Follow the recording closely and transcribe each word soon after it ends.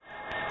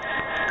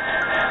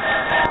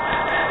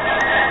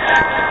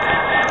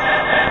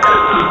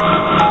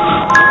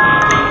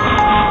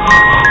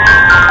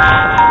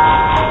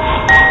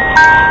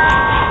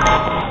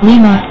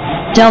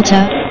Lima,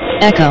 Delta,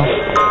 Echo.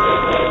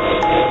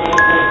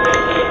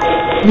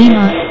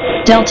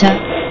 Lima, Delta,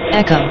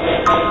 Echo.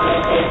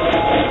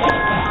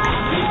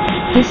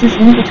 This is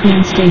In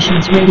Between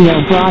Stations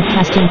Radio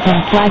broadcasting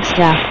from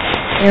Flagstaff,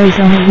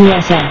 Arizona,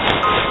 USA.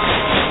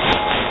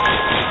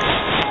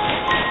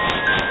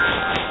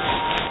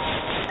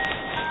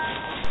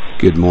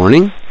 Good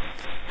morning.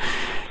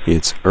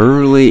 It's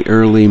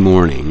early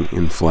morning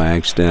in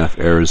Flagstaff,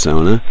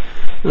 Arizona.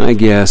 I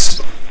guess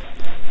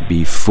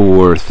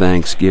before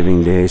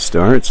Thanksgiving Day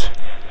starts.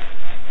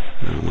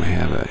 We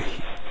have a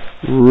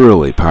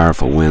really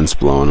powerful winds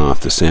blowing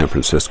off the San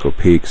Francisco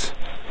peaks.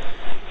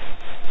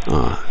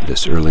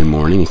 This early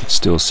morning, you can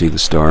still see the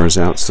stars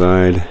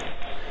outside.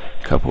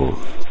 A couple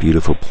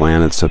beautiful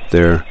planets up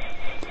there.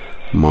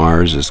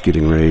 Mars is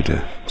getting ready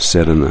to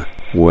set in the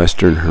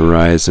western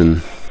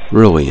horizon.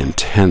 Really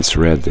intense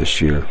red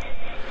this year.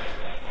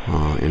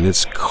 And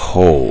it's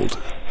cold.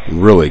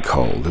 Really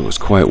cold. It was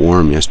quite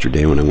warm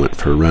yesterday when I went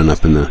for a run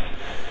up in the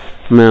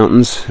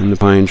mountains in the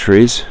pine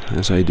trees,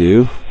 as I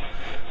do,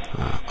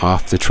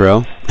 off the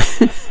trail.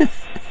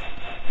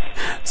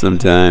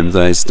 Sometimes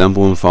I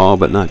stumble and fall,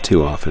 but not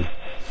too often.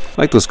 I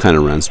like those kind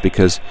of runs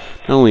because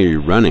not only are you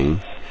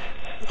running,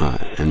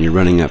 and you're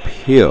running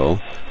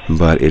uphill,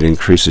 but it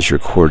increases your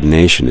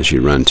coordination as you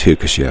run too,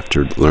 because you have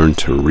to learn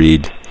to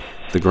read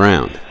the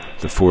ground,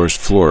 the forest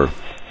floor,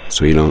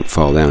 so you don't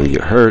fall down and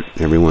get hurt.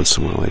 Every once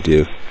in a while I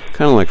do.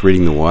 Kind of like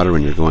reading the water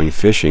when you're going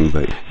fishing,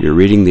 but you're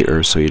reading the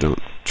earth so you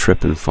don't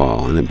trip and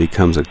fall, and it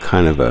becomes a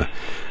kind of an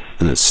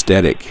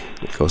aesthetic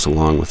that goes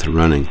along with the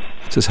running.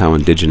 This is how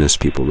indigenous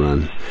people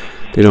run.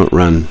 They don't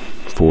run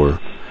for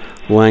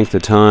length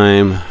of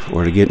time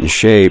or to get in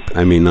shape.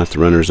 I mean, not the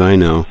runners I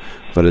know,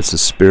 but it's a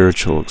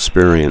spiritual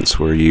experience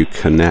where you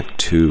connect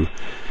to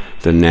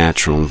the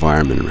natural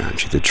environment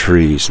around you, the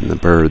trees and the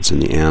birds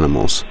and the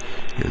animals,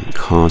 and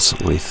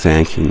constantly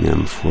thanking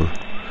them for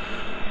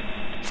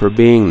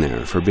being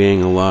there, for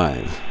being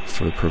alive,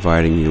 for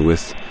providing you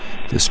with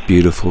this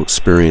beautiful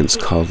experience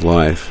called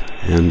life.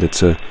 And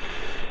it's a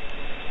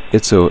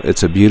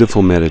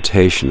beautiful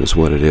meditation is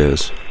what it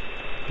is.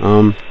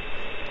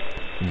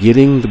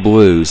 Getting the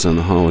blues on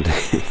the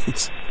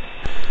holidays.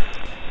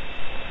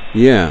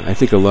 Yeah, I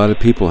think a lot of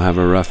people have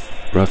a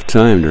rough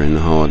time during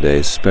the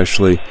holidays,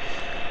 especially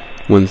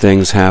when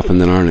things happen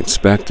that aren't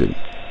expected.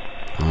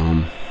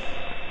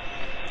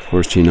 Of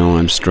course, you know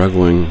I'm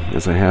struggling,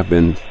 as I have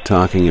been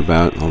talking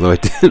about, although I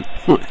didn't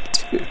want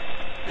to.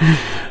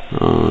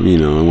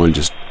 I want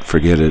to just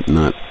forget it and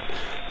not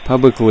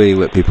publicly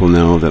let people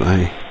know that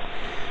I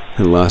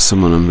had lost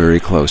someone I'm very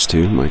close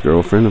to. My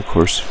girlfriend, of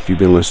course, if you've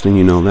been listening,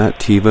 you know that,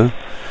 Tiva.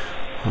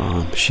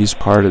 She's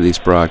part of these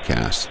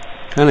broadcasts.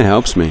 Kind of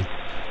helps me.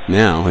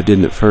 Now, I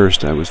didn't at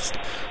first. I was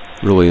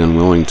really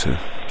unwilling to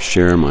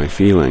share my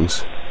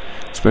feelings,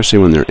 especially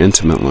when they're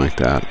intimate like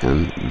that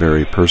and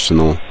very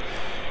personal.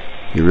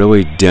 You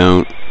really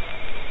don't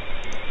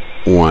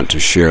want to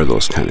share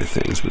those kind of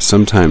things, but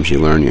sometimes you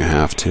learn you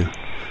have to.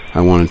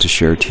 I wanted to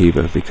share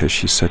Tiva because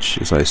she's such,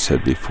 as I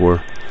said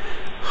before,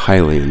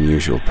 highly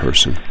unusual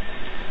person.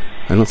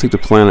 I don't think the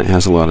planet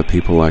has a lot of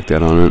people like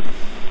that on it.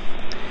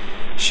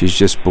 She's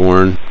just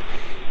born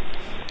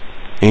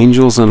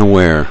angels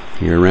unaware.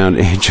 You're around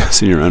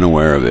angels and you're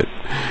unaware of it.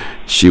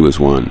 She was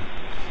one.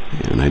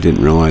 And I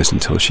didn't realize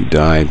until she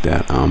died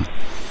that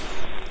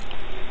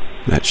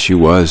she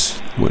was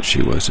what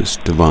she was, this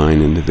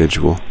divine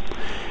individual.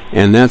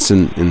 And that's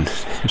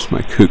here's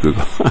my cuckoo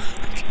clock.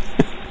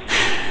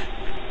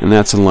 And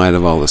that's in light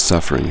of all the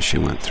suffering she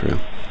went through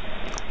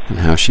and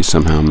how she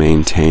somehow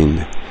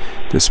maintained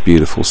this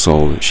beautiful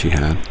soul that she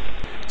had.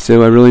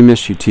 So I really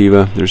miss you,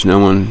 Tiva. There's no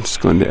one that's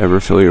going to ever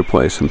fill your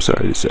place, I'm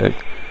sorry to say.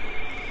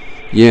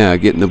 Yeah,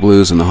 getting the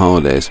blues in the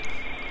holidays.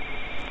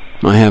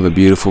 I have a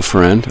beautiful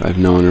friend. I've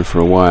known her for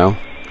a while.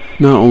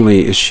 Not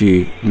only is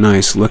she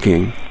nice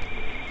looking,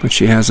 but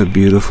she has a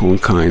beautiful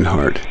and kind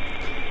heart.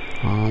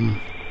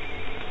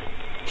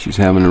 She's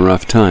having a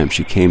rough time.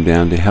 She came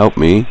down to help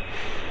me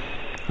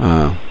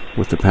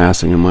with the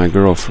passing of my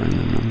girlfriend,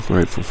 and I'm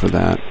grateful for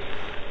that.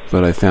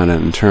 But I found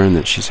out in turn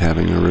that she's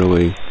having a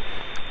really,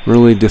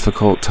 really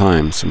difficult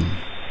time. Some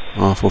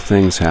awful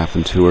things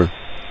happened to her.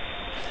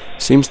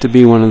 Seems to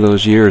be one of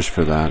those years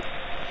for that.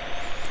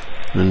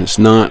 And it's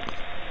not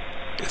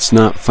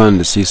fun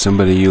to see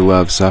somebody you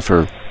love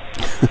suffer.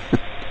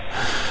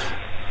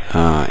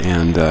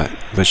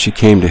 But she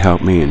came to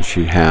help me, and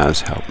she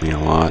has helped me a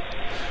lot.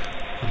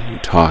 We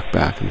talk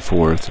back and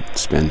forth and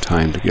spend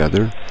time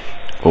together,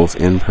 both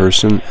in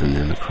person and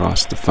then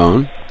across the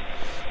phone,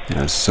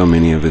 as so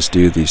many of us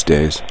do these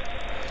days.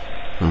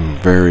 I'm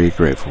very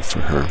grateful for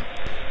her.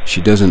 She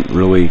doesn't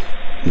really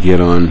get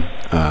on,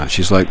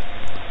 she's like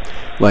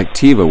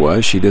Tiva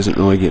was, she doesn't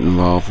really get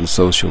involved in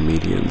social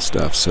media and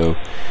stuff, so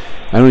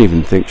I don't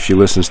even think she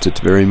listens to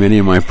very many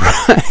of my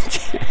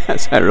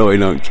podcasts. I really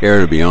don't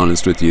care, to be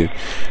honest with you,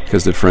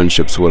 because the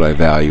friendship's what I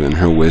value, and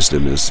her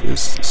wisdom is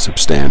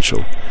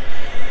substantial.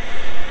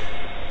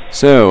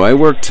 So I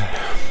worked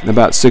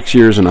about 6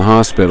 years in a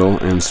hospital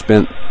and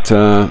spent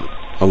a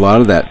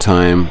lot of that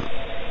time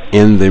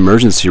in the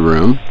emergency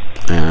room,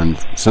 and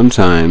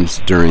sometimes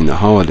during the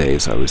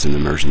holidays I was in the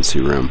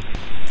emergency room.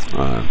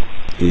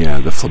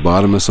 The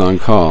phlebotomist on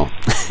call.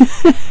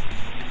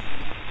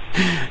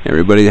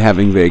 Everybody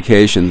having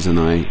vacations, and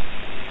I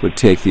would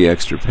take the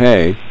extra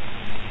pay.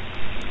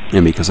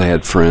 And because I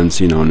had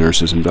friends,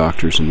 nurses and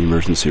doctors in the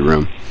emergency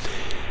room,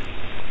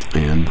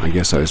 and I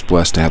guess I was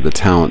blessed to have the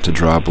talent to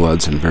draw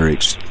bloods and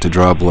to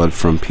draw blood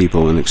from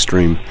people in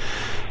extreme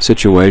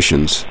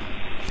situations,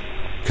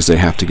 because they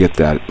have to get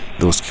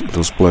those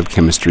blood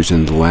chemistries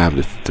in the lab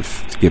to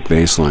get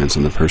baselines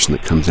on the person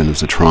that comes in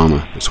as a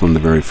trauma. It's one of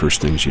the very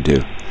first things you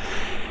do.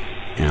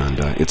 And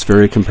it's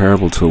very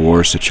comparable to a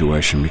war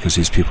situation, because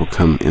these people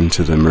come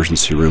into the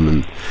emergency room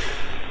in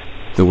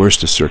the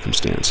worst of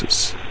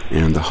circumstances.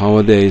 And the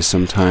holidays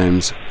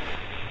sometimes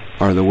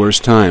are the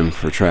worst time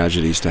for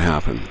tragedies to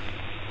happen,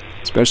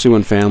 especially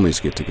when families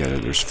get together.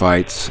 There's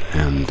fights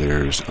and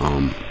there's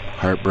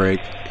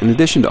heartbreak, in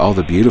addition to all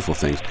the beautiful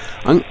things.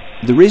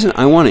 The reason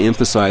I want to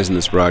emphasize in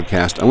this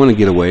broadcast, I want to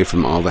get away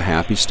from all the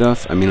happy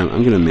stuff. I mean, I'm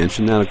going to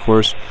mention that, of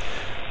course,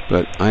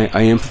 but I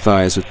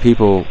empathize with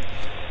people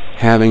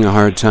having a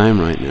hard time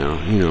right now,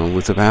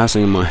 with the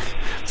passing of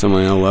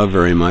someone I love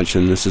very much,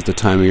 and this is the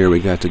time of year we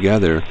got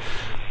together.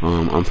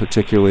 I'm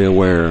particularly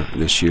aware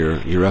this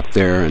year. You're up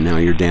there, and now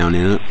you're down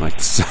in it, like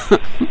the sun.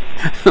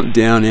 I'm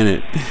down in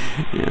it.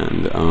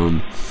 And,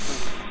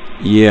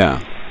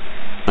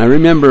 I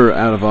remember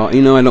out of all,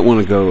 I don't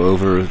want to go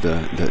over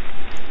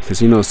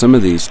because, some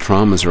of these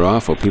traumas are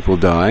awful. People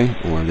die,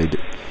 or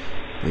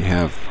they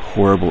have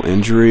horrible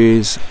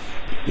injuries.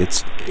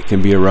 It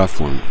can be a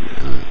rough one.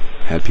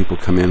 Had people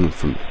come in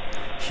from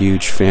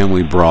huge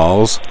family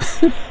brawls.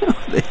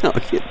 They all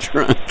get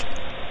drunk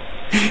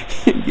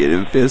and get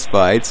in fist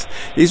fights.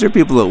 These are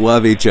people that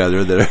love each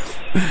other, that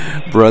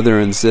are brother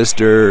and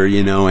sister, or,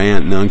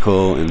 aunt and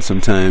uncle, and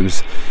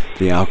sometimes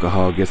the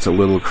alcohol gets a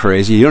little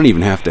crazy. You don't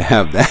even have to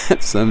have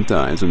that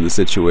sometimes, when the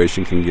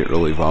situation can get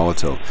really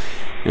volatile.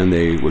 And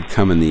they would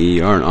come in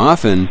the ER, and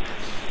often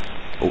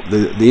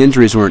the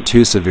injuries weren't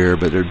too severe,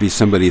 but there'd be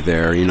somebody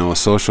there, a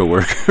social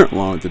worker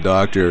along with the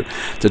doctor,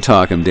 to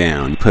talk them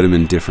down, put them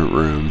in different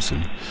rooms,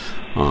 and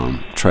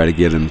try to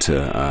get them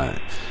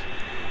to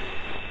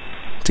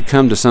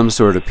come to some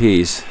sort of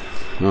peace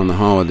on the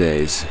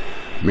holidays.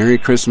 Merry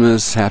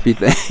Christmas, Happy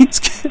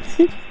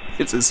Thanksgiving.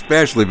 It's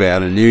especially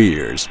bad on New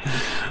Year's.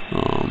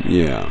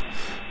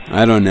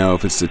 I don't know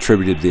if it's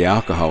attributed to the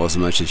alcohol as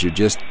much as you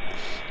just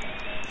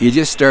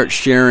start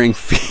sharing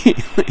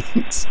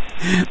feelings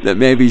that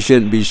maybe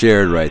shouldn't be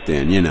shared right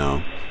then,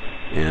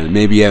 and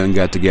maybe you haven't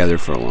got together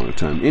for a long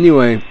time.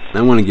 Anyway,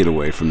 I want to get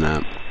away from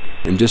that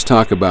and just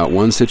talk about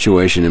one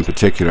situation in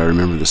particular. I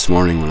remember this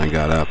morning when I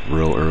got up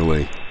real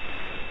early.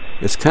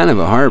 It's kind of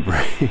a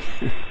heartbreak,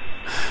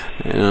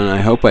 and I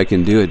hope I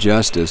can do it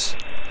justice.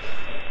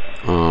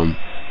 I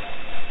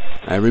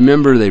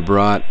remember they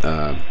brought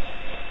a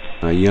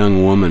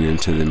young woman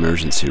into the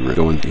emergency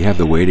room. You have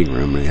the waiting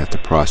room where they have to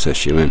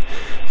process you in.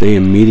 They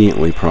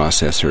immediately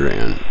process her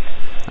in.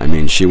 I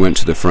mean, she went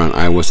to the front.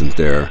 I wasn't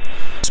there.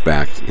 I was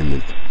back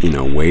in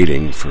the,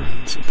 waiting for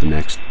the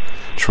next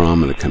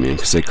trauma to come in,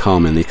 because they call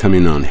them in. They come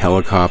in on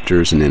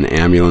helicopters and in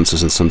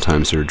ambulances, and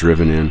sometimes they're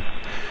driven in.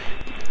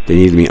 They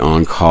need to be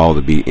on call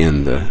to be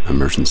in the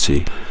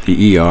emergency.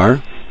 The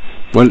ER?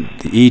 What?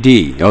 The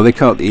ED. Oh, they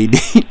call it the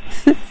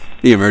ED.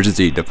 The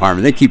emergency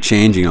department. They keep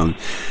changing them.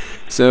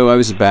 So I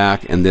was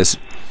back, and this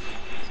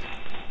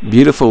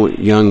beautiful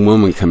young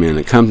woman come in,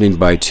 accompanied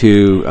by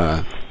two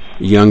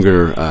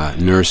younger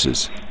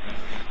nurses.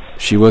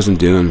 She wasn't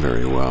doing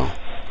very well.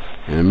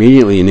 And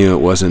immediately you knew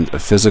it wasn't a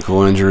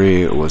physical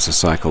injury, it was a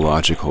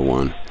psychological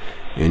one.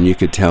 And you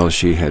could tell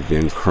she had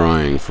been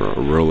crying for a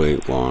really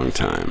long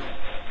time.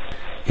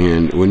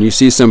 And when you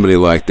see somebody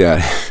like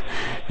that,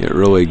 it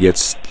really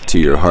gets to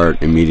your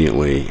heart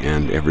immediately,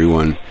 and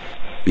everyone,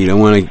 you don't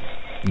want to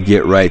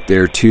get right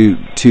there too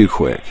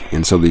quick.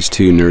 And so these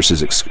two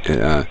nurses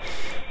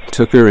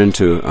took her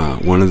into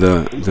one of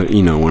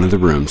the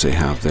rooms they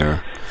have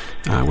there,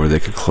 where they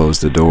could close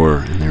the door,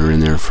 and they were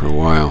in there for a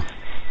while.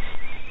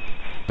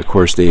 Of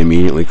course, they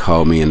immediately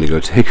called me in to go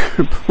take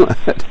her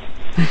blood.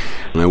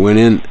 And I went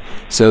in.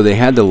 So they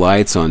had the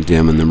lights on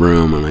dim in the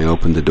room, and I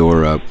opened the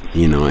door up.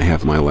 I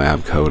have my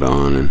lab coat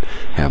on and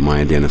have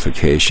my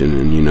identification.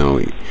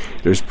 And,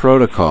 there's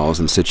protocols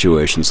in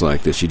situations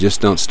like this. You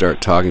just don't start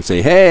talking and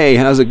say, "Hey,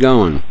 how's it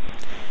going?"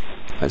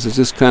 I was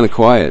just kind of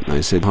quiet. And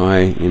I said, "Hi,"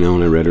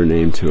 and I read her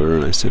name to her,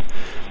 and I said,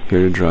 "Here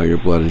to draw your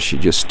blood." And she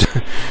just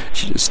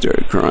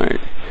started crying.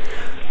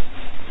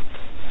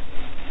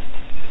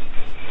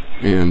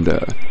 And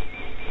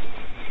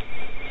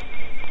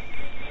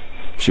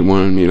she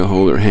wanted me to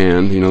hold her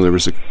hand. There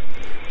was a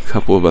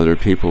couple of other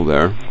people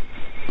there.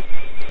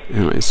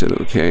 And I said,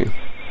 "Okay."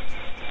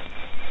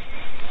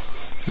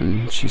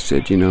 And she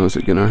said, "Is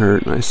it going to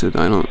hurt?" And I said,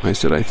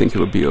 I think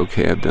it'll be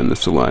okay. I've done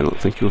this a lot. I don't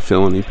think you'll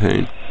feel any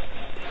pain."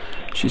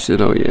 She said,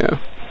 "Oh, yeah.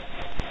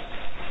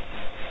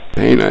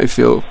 Pain I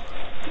feel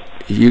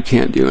you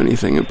can't do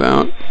anything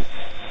about."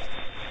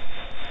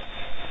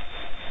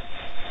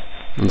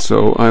 And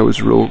so I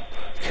was real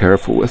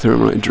careful with her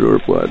when I drew her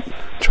blood.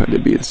 Tried to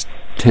be as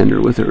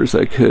tender with her as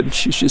I could.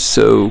 She's just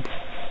so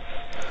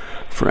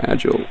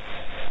fragile.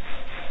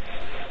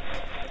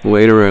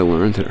 Later I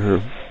learned that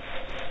her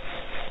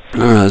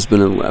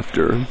husband had left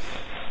her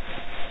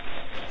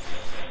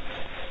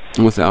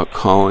without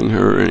calling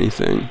her or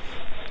anything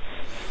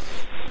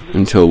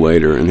until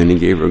later, and then he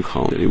gave her a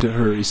call to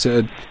her. He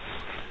said,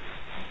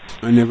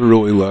 "I never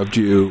really loved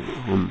you.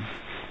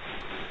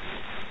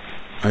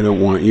 I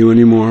don't want you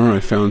anymore. I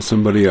found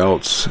somebody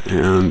else,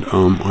 and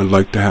I'd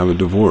like to have a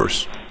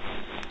divorce."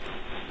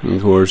 And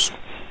of course,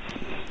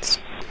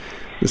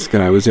 this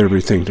guy was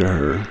everything to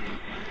her,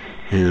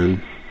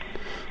 and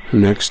her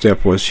next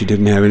step was she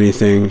didn't have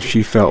anything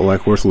she felt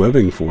like worth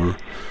living for,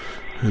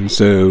 and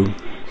so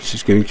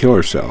she's going to kill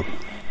herself.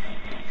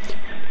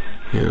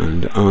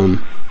 And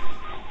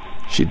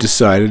she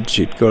decided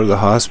she'd go to the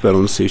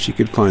hospital and see if she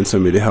could find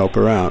somebody to help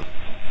her out.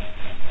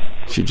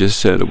 She just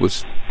said it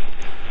was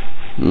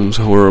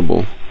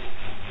horrible.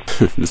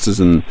 This is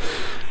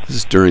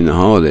during the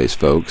holidays,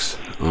 folks.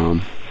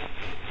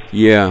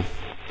 Yeah,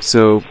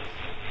 so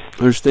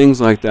there's things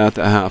like that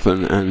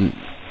happen, and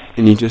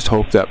you just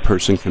hope that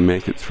person can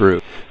make it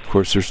through. Of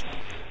course,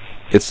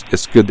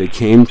 it's good they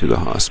came to the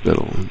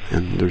hospital,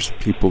 and there's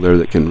people there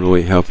that can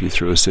really help you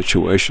through a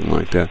situation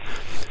like that.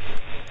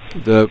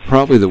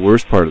 Probably the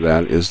worst part of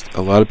that is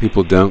a lot of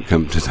people don't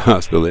come to the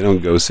hospital. They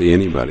don't go see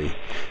anybody.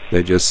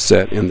 They just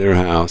sit in their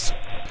house.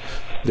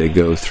 They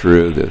go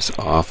through this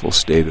awful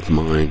state of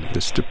mind,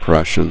 this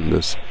depression,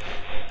 this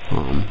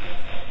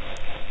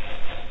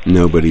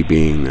nobody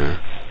being there.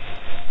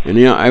 And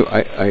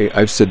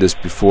I've said this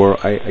before,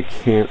 I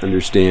can't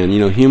understand.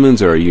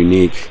 Humans are a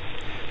unique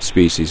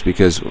species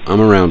because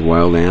I'm around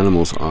wild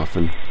animals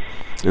often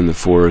in the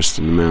forests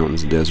and the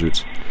mountains and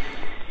deserts.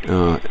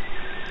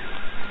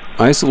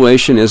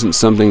 Isolation isn't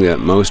something that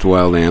most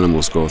wild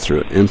animals go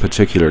through, in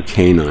particular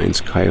canines,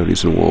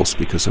 coyotes and wolves,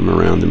 because I'm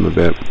around them a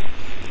bit.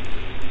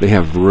 They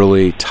have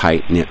really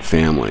tight-knit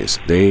families.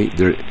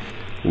 Their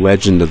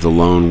legend of the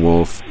lone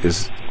wolf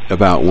is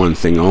about one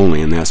thing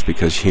only, and that's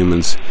because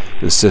humans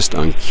insist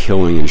on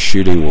killing and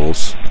shooting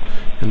wolves,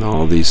 and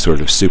all these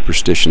sort of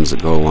superstitions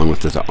that go along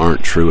with it that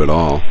aren't true at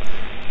all.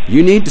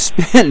 You need to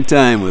spend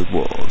time with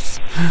wolves,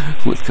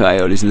 with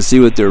coyotes, and see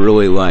what they're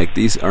really like.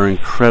 These are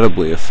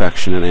incredibly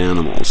affectionate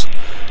animals,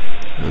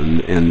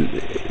 and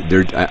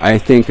I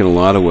think in a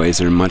lot of ways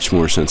they're much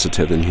more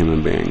sensitive than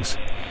human beings.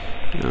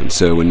 And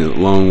so when the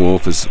lone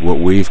wolf is what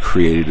we've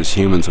created as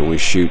humans when we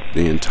shoot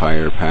the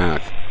entire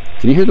pack.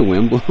 Can you hear the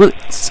wind blowing?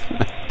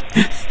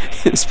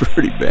 It's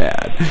pretty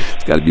bad.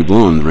 It's got to be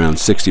blowing around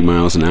 60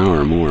 miles an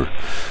hour or more.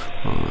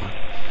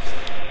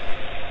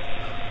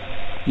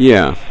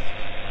 Yeah,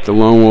 the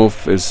lone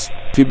wolf is,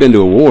 if you've been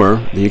to a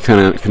war, you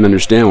kind of can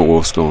understand what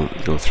wolves go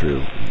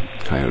through.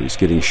 Coyotes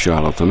getting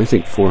shot all the time. I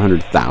think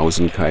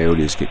 400,000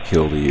 coyotes get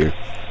killed a year.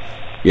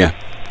 Yeah,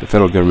 the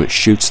federal government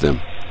shoots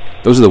them.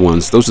 Those are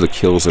the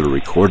kills that are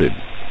recorded.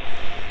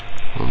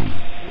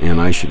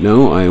 And I should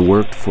know, I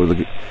worked for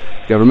the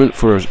government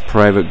for a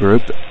private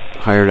group that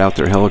hired out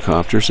their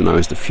helicopters, and I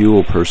was the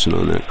fuel person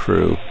on that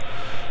crew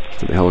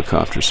for the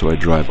helicopter, so I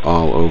drive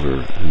all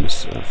over in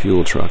this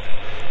fuel truck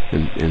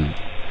and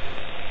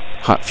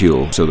hot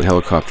fuel, so the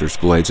helicopter's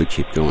blades would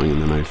keep going,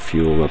 and then I'd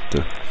fuel up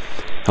the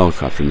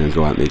helicopter and then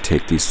go out and they'd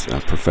take these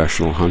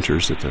professional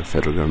hunters that the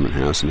federal government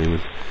has, and they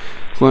would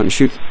go out and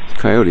shoot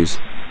coyotes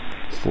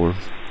for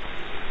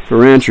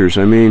ranchers.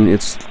 I mean,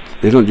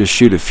 they don't just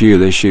shoot a few,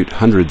 they shoot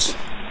hundreds,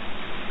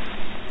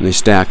 and they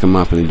stack them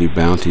up and they do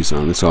bounties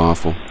on them. It's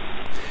awful.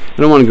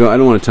 I don't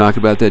want to talk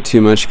about that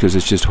too much because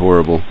it's just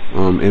horrible.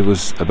 It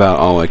was about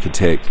all I could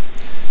take.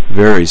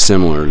 Very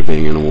similar to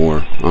being in a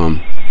war.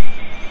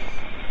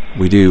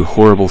 We do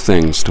horrible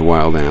things to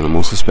wild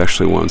animals,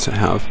 especially ones that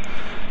have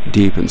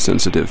deep and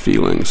sensitive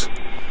feelings.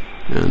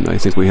 And I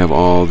think we have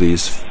all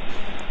these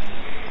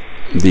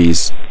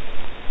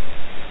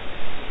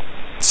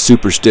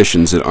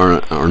superstitions that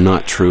are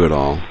not true at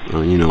all.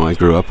 I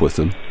grew up with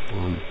them,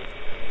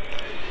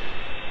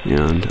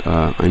 and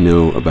I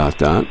know about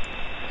that.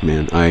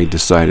 And I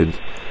decided,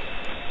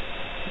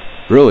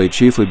 really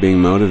chiefly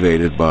being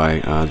motivated by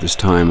this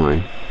time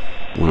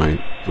when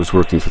I was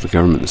working for the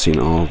government and seeing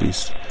all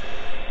these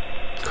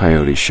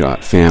coyotes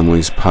shot,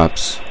 families,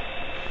 pups,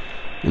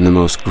 in the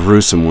most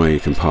gruesome way you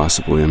can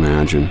possibly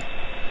imagine.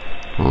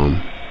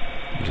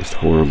 Just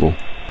horrible.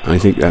 I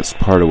think that's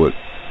part of what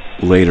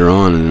later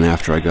on, and then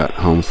after I got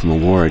home from the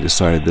war, I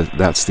decided that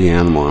that's the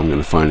animal I'm going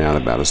to find out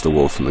about, is the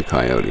wolf and the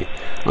coyote.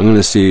 I'm going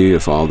to see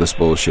if all this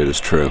bullshit is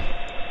true.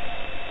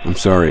 I'm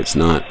sorry, it's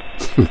not.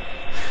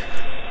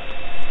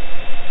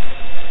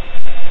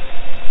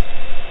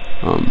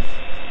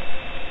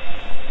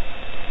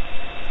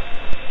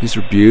 These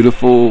are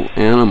beautiful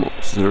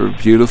animals. They're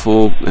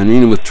beautiful,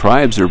 and with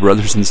tribes, they're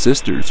brothers and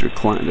sisters. They're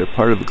part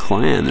of a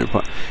clan.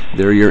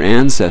 They're your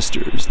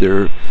ancestors.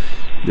 They're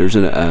there's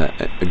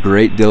a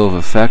great deal of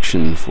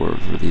affection for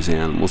these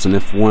animals, and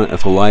if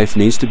a life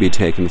needs to be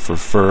taken for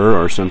fur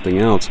or something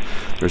else,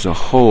 there's a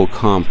whole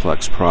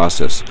complex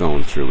process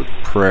going through with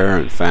prayer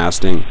and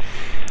fasting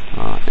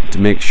to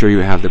make sure you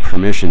have the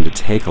permission to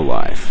take a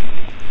life,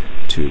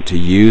 to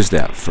use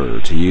that fur,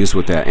 to use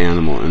what that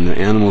animal, and the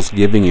animal's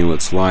giving you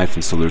its life,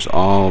 and so there's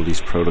all these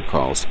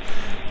protocols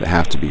that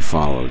have to be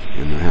followed,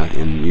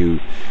 and you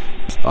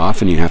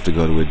often you have to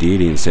go to a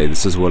deity and say,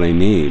 this is what I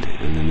need,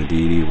 and then the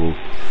deity will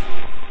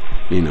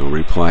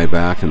reply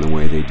back in the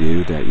way they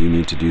do, that you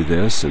need to do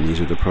this, and these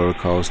are the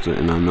protocols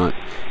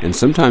and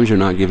sometimes you're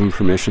not given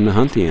permission to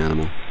hunt the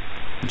animal.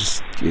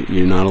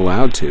 You're not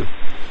allowed to,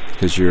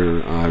 because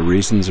your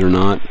reasons are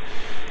not,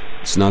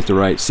 it's not the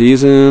right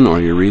season, or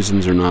your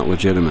reasons are not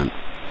legitimate.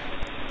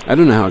 I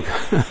don't know how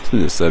I got to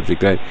this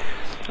subject,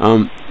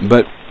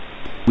 but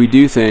we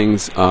do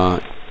things,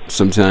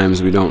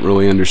 sometimes we don't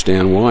really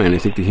understand why, and I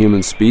think the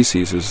human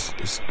species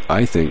is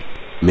I think,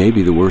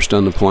 maybe the worst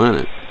on the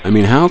planet. I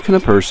mean, how can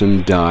a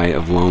person die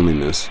of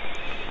loneliness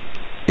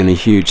in a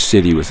huge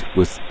city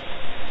with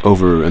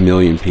over 1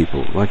 million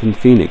people, like in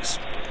Phoenix?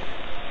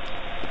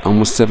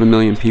 Almost 7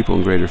 million people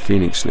in Greater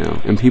Phoenix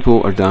now, and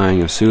people are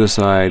dying of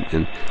suicide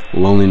and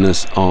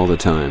loneliness all the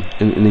time.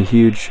 In a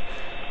huge,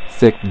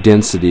 thick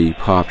density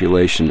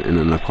population in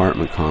an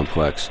apartment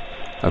complex,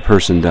 a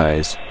person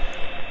dies,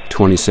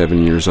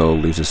 27 years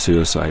old, leaves a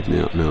suicide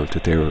note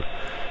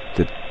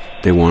that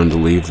they wanted to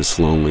leave this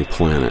lonely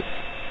planet.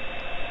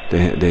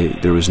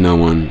 There was no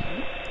one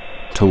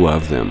to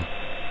love them.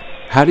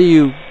 How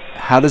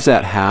does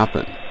that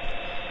happen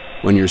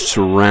when you're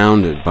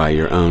surrounded by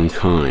your own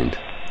kind?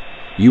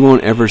 You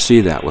won't ever see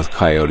that with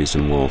coyotes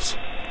and wolves.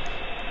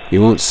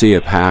 You won't see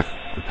a pack.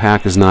 The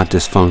pack is not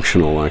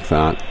dysfunctional like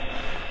that.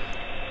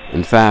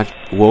 In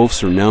fact,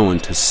 wolves are known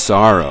to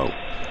sorrow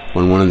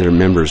when one of their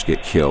members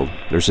get killed.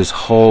 There's this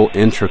whole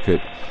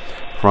intricate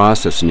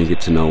process, and you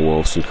get to know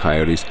wolves and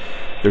coyotes.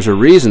 There's a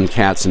reason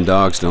cats and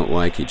dogs don't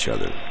like each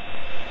other.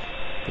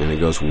 And it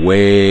goes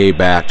way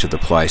back to the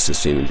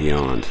Pleistocene and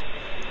beyond.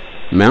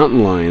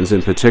 Mountain lions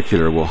in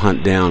particular will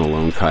hunt down a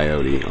lone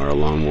coyote or a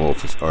lone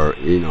wolf, or,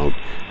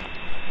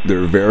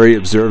 they're very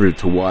observant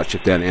to watch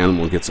if that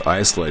animal gets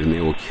isolated, and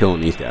they will kill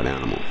and eat that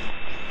animal.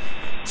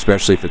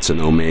 Especially if it's an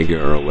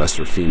omega or a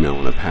lesser female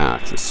in a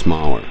pack that's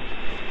smaller.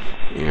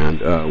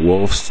 And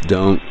wolves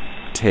don't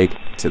take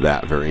to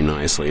that very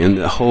nicely. And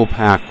the whole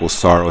pack will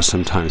sorrow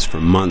sometimes for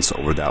months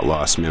over that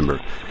lost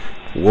member.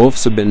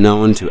 Wolves have been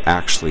known to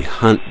actually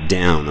hunt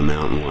down a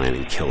mountain lion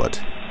and kill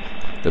it.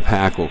 The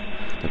pack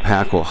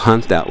will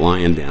hunt that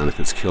lion down if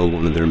it's killed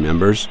one of their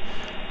members,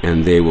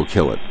 and they will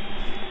kill it,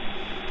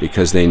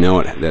 because they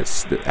know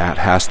that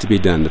has to be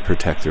done to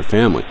protect their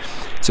family.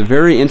 It's a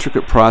very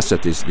intricate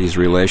process, these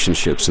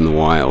relationships in the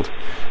wild.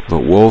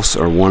 But wolves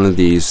are one of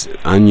these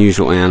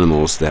unusual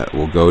animals that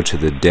will go to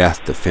the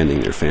death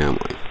defending their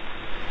family.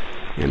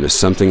 And if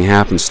something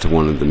happens to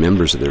one of the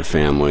members of their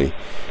family,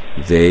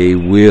 they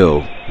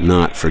will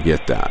not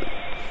forget that.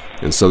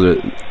 And so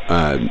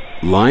the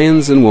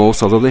lions and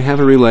wolves, although they have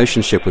a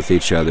relationship with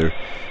each other,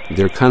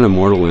 they're kind of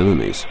mortal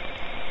enemies.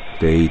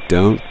 They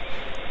don't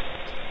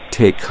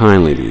take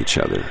kindly to each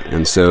other.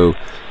 And so,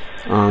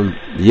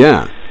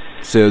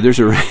 so there's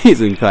a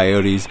reason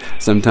coyotes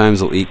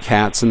sometimes will eat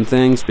cats and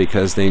things,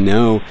 because they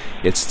know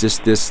it's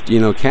just this,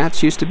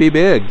 cats used to be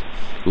big.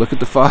 Look at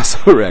the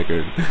fossil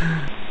record.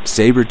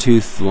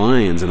 Saber-toothed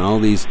lions and all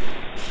these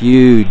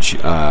huge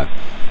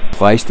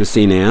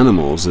Pleistocene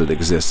animals that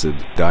existed,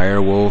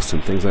 dire wolves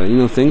and things like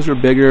that. Things were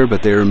bigger,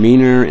 but they were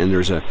meaner, and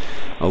there's a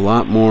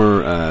lot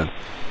more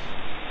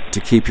to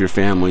keep your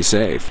family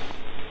safe.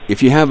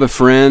 If you have a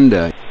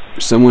friend,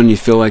 someone you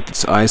feel like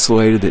that's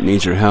isolated, that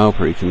needs your help,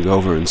 or you can go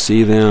over and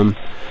see them,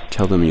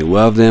 tell them you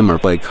love them, or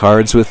play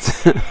cards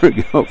with them, or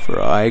go for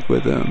a hike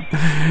with them.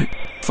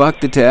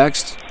 Fuck the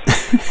text.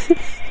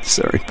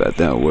 Sorry about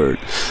that word.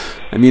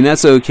 I mean,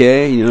 that's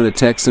okay, to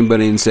text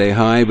somebody and say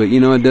hi, but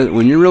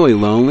when you're really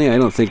lonely, I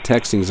don't think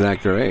texting's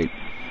that great.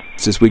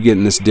 It's just we get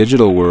in this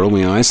digital world,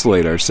 we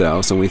isolate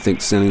ourselves, and we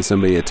think sending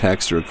somebody a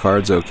text or a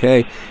card's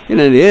okay,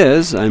 and it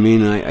is. I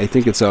mean, I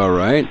think it's all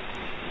right,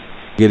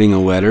 getting a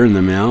letter in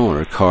the mail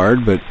or a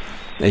card, but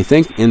I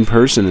think in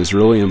person is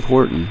really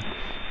important,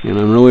 and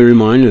I'm really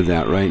reminded of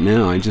that right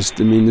now.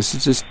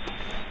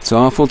 It's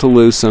awful to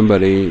lose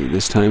somebody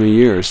this time of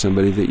year,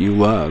 somebody that you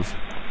love.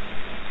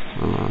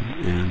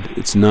 And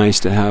it's nice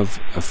to have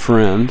a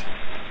friend,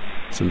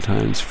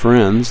 sometimes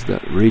friends,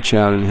 that reach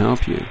out and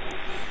help you.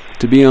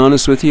 To be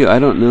honest with you, I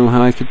don't know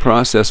how I could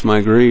process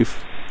my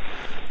grief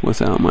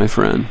without my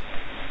friend.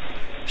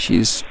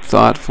 She's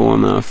thoughtful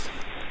enough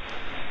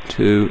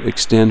to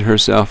extend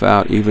herself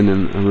out even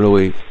in a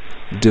really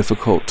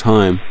difficult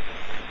time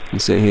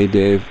and say, hey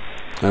Dave,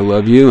 I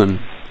love you, and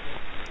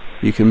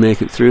you can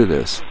make it through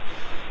this.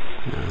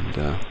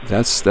 And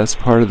that's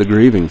part of the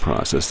grieving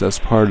process. That's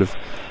part of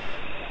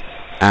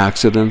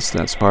accidents,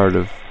 that's part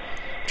of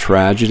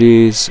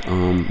tragedies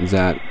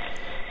that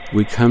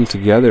we come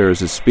together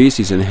as a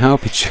species and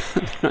help each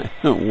other. I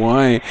don't know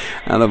why,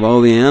 out of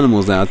all the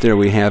animals out there,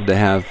 we have to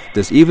have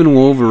this. Even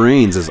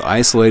wolverines, as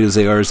isolated as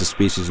they are as a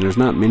species, and there's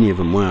not many of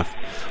them left,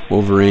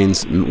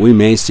 wolverines, we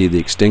may see the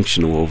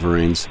extinction of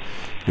wolverines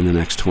in the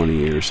next 20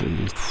 years. An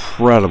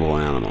incredible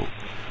animal.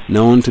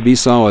 Known to be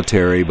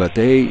solitary, but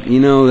they,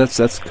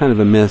 that's kind of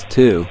a myth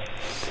too.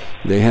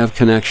 They have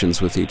connections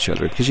with each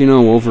other because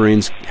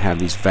wolverines have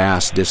these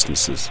vast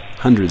distances,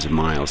 hundreds of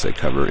miles they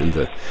cover in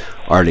the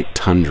Arctic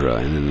tundra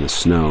and in the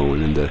snow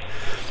and in the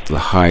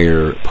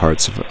higher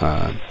parts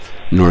of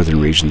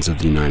northern regions of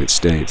the United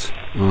States.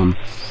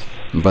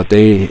 But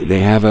they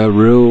have a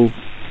real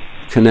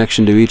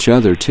connection to each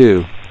other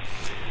too.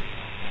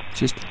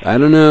 Just, I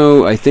don't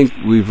know, I think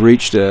we've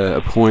reached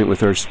a point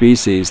with our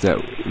species that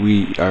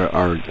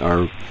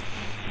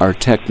our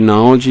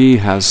technology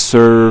has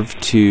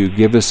served to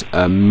give us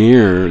a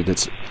mirror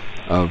that's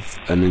of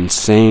an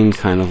insane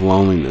kind of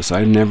loneliness.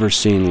 I've never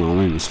seen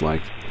loneliness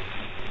like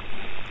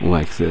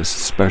this,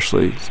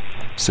 especially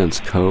since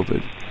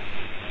COVID.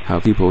 How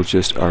people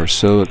just are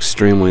so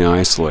extremely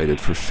isolated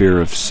for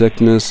fear of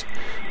sickness,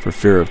 for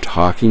fear of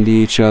talking to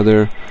each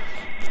other,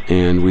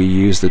 and we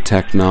use the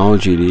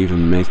technology to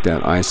even make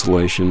that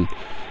isolation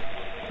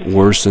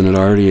worse than it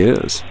already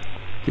is.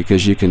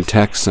 Because you can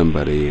text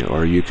somebody,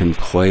 or you can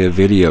play a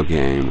video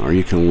game, or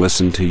you can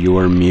listen to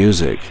your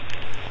music.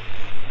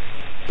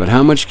 But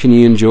how much can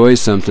you enjoy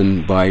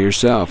something by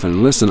yourself?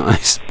 And listen, I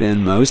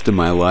spend most of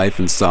my life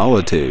in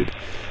solitude.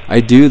 I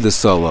do the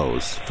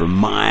solos for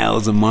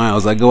miles and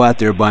miles. I go out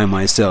there by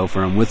myself,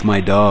 or I'm with my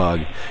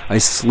dog. I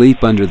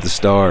sleep under the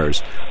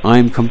stars.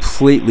 I'm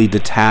completely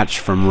detached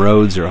from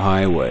roads or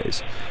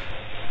highways.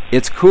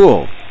 It's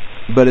cool,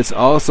 but it's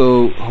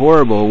also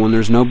horrible when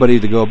there's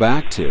nobody to go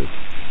back to.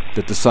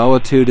 That the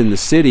solitude in the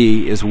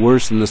city is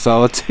worse than the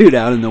solitude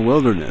out in the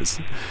wilderness.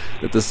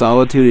 That the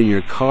solitude in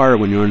your car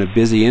when you're on a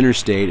busy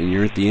interstate and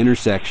you're at the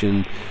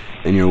intersection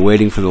and you're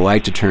waiting for the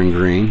light to turn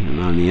green,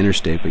 not on the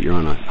interstate, but you're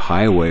on a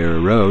highway or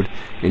a road,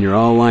 and you're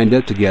all lined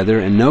up together,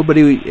 and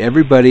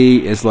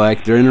everybody is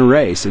like they're in a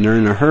race and they're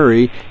in a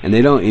hurry, and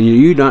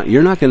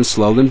you're not going to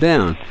slow them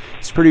down.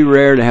 It's pretty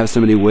rare to have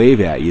somebody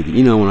wave at you.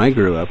 When I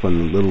grew up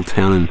in a little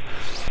town in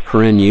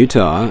Corinne,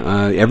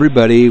 Utah,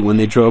 everybody, when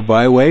they drove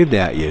by, waved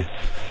at you.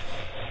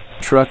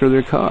 Truck or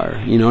their car,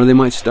 or they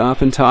might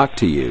stop and talk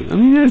to you. I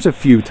mean, there's a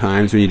few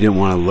times when you didn't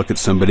want to look at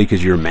somebody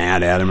because you're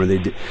mad at them, or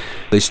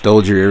they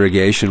stole your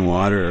irrigation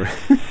water,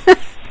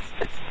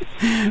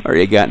 or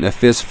you got in a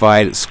fist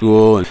fight at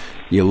school and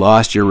you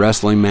lost your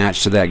wrestling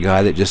match to that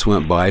guy that just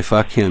went by.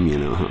 Fuck him,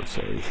 I'm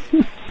sorry.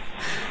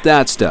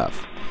 That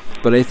stuff.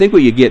 But I think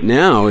what you get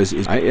now is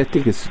I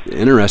think it's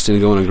interesting to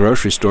go in a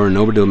grocery store and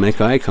nobody will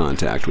make eye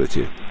contact with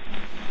you.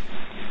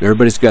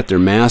 Everybody's got their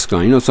mask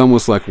on. It's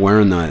almost like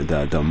wearing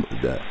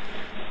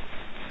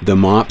the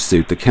mop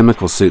suit, the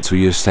chemical suits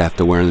we used to have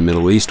to wear in the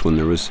Middle East when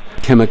there was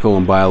chemical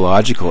and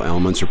biological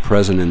elements are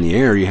present in the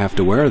air. You have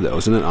to wear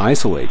those, and it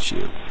isolates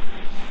you.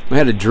 I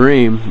had a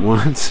dream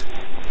once.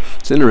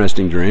 It's an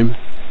interesting dream.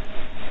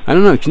 I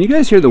don't know. Can you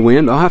guys hear the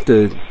wind?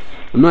 I'm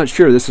not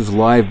sure. This is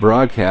live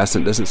broadcast,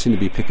 and it doesn't seem to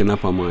be picking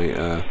up on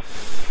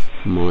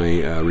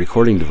my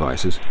recording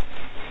devices.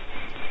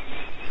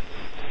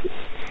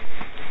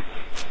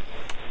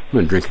 I'm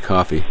going to drink a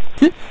coffee.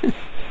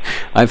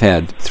 I've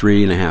had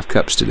 3.5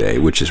 cups today,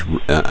 which is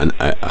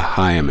a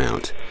high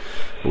amount.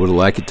 I would have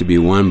liked it to be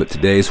 1, but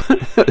today's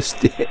one of those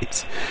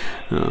days.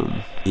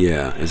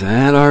 As I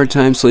had a hard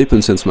time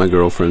sleeping since my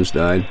girlfriend's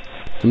died.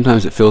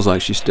 Sometimes it feels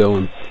like she's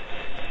still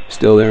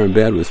there in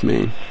bed with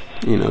me,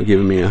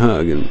 giving me a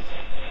hug, and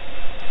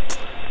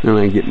then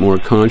I get more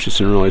conscious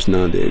and realize,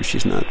 no, Dave,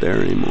 she's not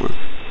there anymore.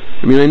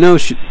 I mean, I know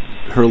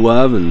her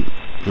love, and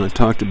I've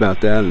talked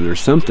about that, and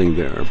there's something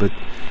there, but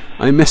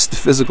I miss the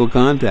physical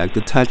contact,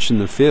 the touch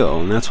and the feel,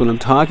 and that's what I'm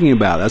talking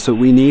about. That's what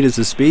we need as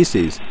a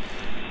species.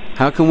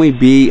 How can we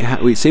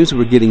it seems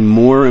we're getting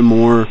more and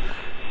more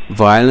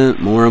violent,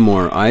 more and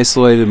more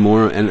isolated,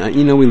 and I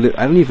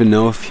don't even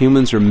know if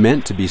humans are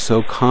meant to be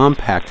so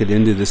compacted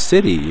into the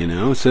city,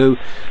 So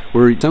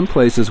we're some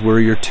places where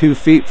you're 2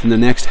 feet from the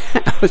next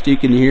house, you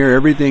can hear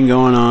everything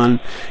going on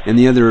in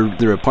the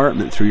other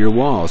apartment through your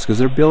walls, because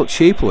they're built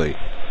cheaply.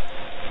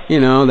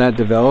 That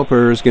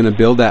developer is going to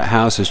build that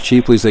house as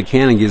cheaply as they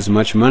can and get as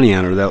much money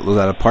out of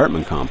that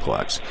apartment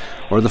complex.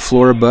 Or the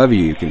floor above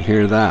you can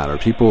hear that. Or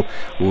people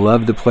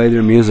love to play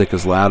their music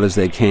as loud as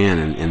they can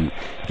and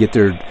get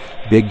their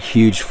big,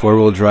 huge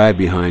 4-wheel drive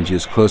behind you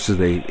as close as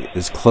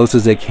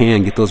they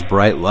can. Get those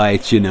bright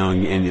lights,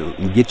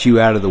 and get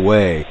you out of the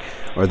way.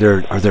 Or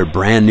their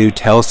brand new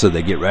Tesla,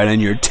 they get right on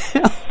your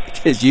tail.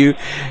 Because you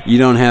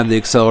don't have the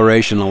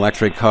acceleration an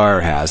electric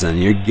car has,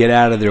 and you get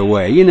out of their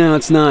way.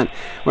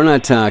 We're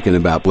not talking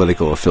about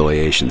political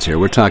affiliations here.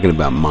 We're talking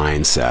about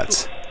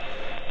mindsets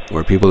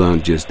where people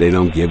don't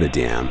give a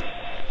damn.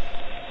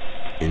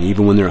 And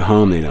even when they're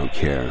home, they don't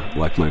care.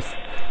 Like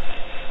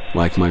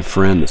my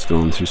friend that's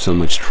going through so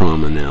much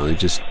trauma now.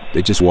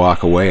 They just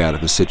walk away out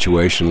of a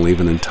situation,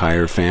 leave an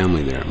entire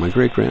family there. My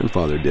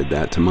great-grandfather did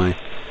that to my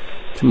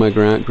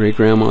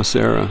great-grandma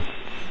Sarah.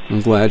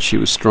 I'm glad she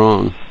was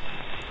strong,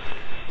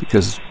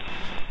 because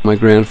my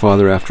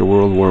grandfather, after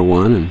World War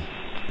I and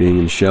being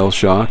in shell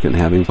shock and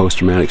having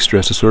post-traumatic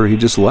stress disorder, he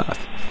just left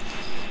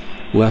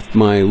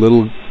my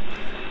little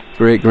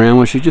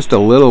great-grandma. She's just a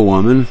little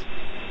woman,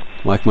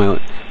 like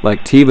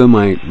Tiva,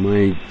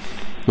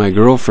 my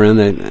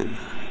girlfriend,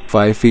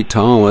 5 feet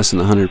tall, less than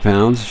 100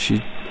 pounds.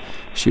 She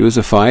was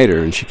a fighter,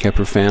 and she kept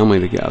her family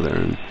together,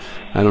 and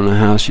I don't know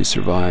how she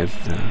survived.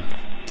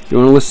 If you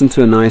want to listen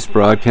to a nice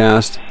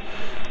broadcast,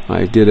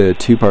 I did a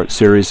 2-part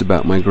series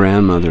about my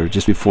grandmother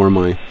just before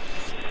my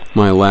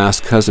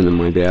last cousin on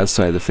my dad's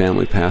side of the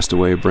family passed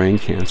away of brain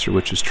cancer,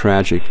 which was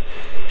tragic.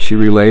 She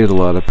related a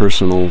lot of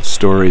personal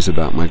stories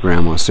about my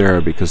grandma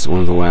Sarah, because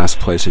one of the last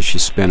places she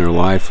spent her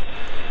life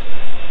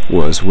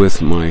was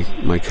with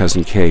my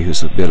cousin Kay,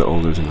 who's a bit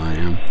older than I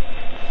am.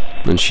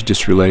 And she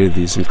just related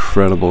these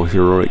incredible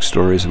heroic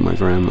stories of my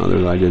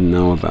grandmother that I didn't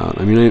know about.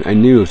 I mean, I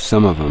knew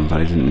some of them,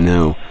 but I didn't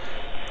know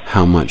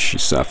how much she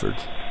suffered.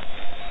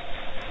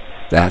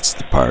 That's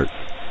the part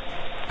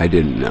I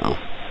didn't know.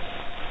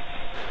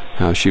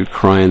 How she would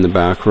cry in the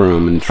back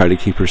room and try to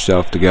keep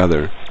herself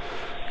together,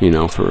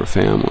 for her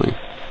family.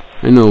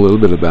 I know a little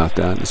bit about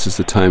that. This is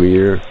the time of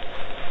year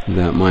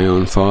that my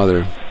own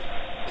father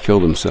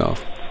killed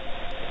himself.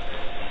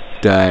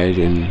 Died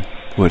in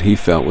what he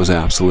felt was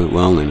absolute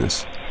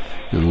loneliness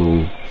in a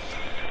little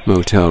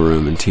motel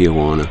room in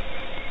Tijuana.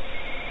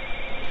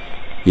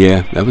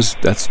 Yeah, there was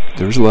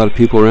a lot of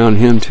people around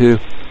him too.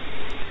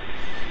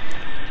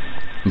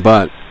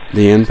 But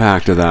the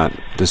impact of that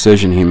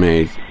decision he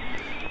made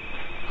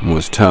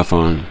was tough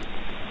on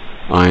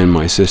I and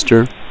my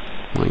sister,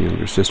 my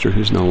younger sister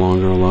who's no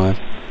longer alive,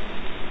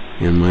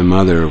 and my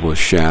mother was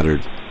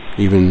shattered.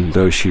 Even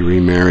though she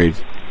remarried,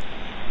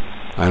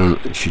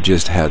 she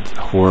just had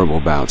horrible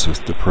bouts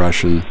with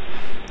depression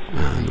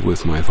and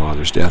with my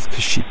father's death,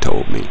 because she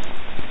told me.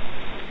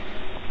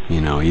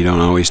 You don't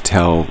always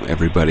tell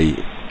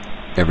everybody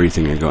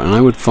everything you go. And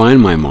I would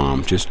find my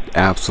mom just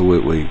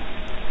absolutely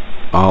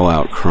all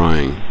out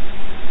crying,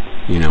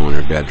 in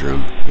her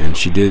bedroom. And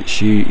she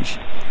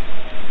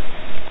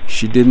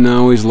didn't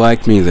always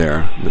like me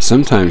there, but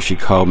sometimes she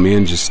called me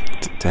in just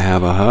to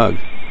have a hug.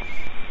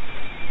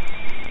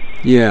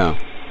 Yeah,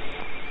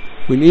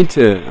 we need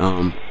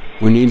to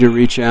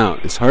reach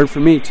out. It's hard for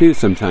me too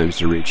sometimes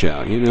to reach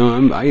out.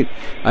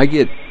 I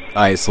get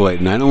isolated,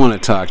 and I don't want to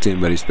talk to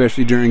anybody,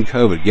 especially during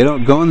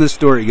COVID. Go in the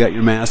store, you got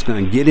your mask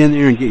on, get in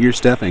there and get your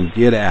stuff and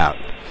get out.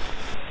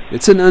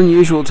 It's an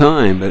unusual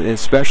time, but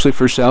especially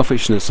for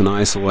selfishness and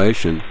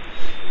isolation.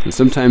 And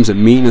sometimes the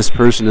meanest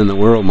person in the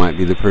world might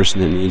be the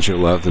person that needs your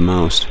love the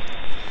most.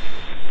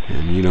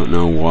 And you don't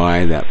know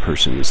why that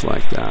person is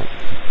like that.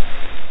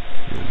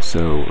 And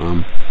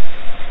so,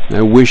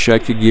 I wish I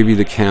could give you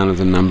the count of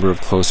the number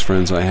of close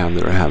friends I have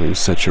that are having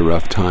such a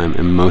rough time,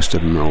 and most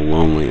of them are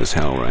lonely as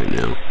hell right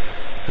now.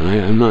 And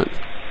I'm not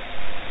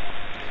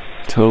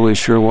totally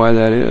sure why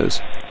that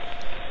is.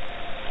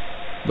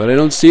 But I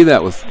don't see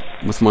that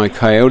with my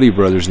coyote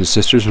brothers and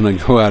sisters when I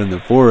go out in the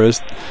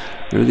forest.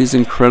 There are these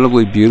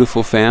incredibly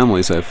beautiful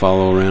families I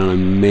follow around.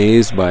 I'm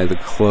amazed by the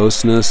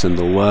closeness and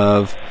the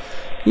love.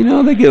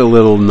 They get a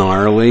little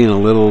gnarly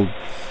and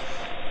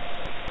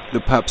the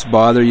pups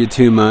bother you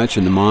too much,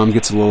 and the mom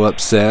gets a little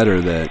upset,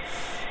 or the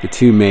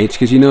two mates,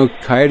 because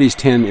coyotes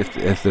tend,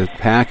 if the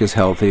pack is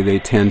healthy, they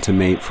tend to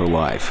mate for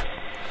life.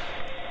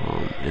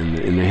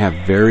 And they have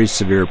very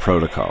severe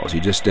protocols. You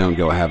just don't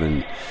go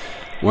having...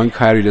 One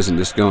coyote doesn't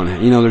just go and...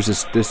 there's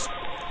this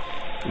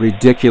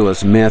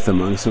ridiculous myth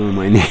among some of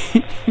my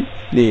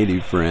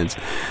native friends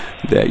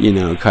that,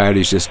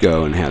 coyotes just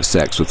go and have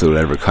sex with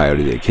whatever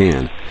coyote they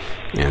can.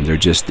 And they're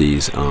just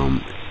these...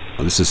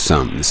 This is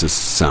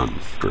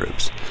some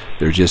groups.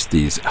 They're just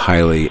these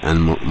highly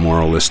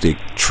unmoralistic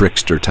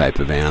trickster type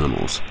of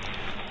animals.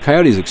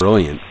 Coyote's a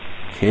brilliant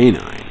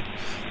canine.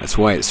 That's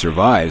why it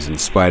survives in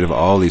spite of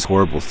all these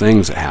horrible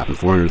things that happen.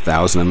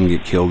 400,000 of them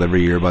get killed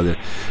every year by the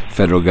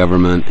federal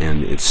government,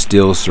 and it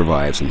still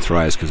survives and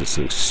thrives because it's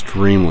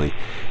extremely...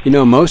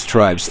 most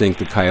tribes think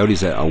the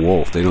coyote's a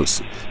wolf. They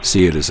don't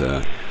see it as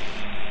a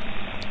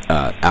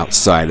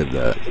outside of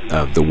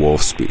the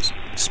wolf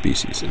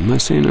species. Am I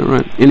saying that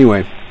right?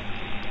 Anyway,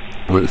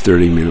 we're at the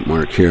 30-minute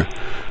mark here.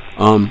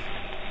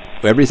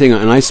 Everything,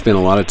 and I spend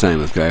a lot of time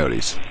with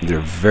coyotes. They're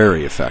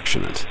very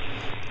affectionate,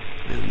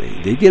 and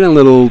they get in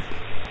little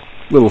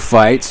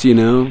fights.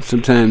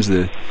 Sometimes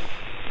the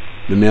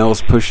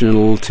male's pushing it a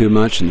little too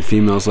much, and the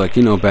female's like,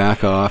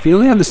 back off. They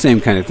have the same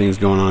kind of things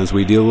going on as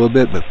we do a little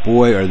bit, but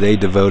boy, are they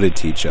devoted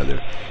to each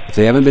other. If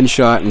they haven't been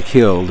shot and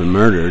killed and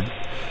murdered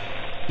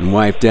and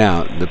wiped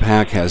out, the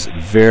pack has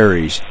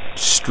very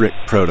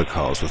strict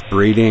protocols with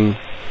breeding,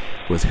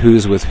 with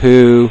who's with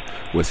who,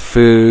 with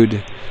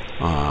food,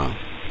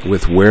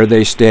 with where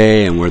they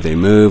stay and where they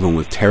move, and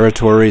with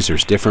territories.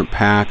 There's different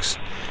packs,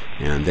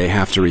 and they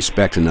have to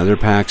respect another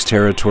pack's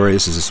territory.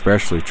 This is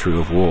especially true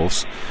of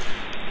wolves.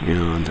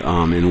 And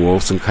in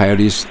wolves and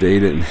coyotes, they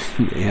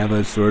have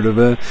a sort of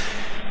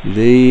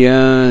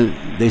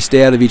they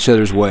stay out of each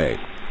other's way.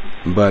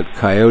 But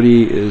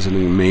Coyote is an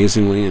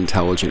amazingly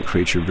intelligent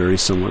creature, very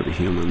similar to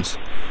humans.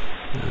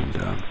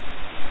 And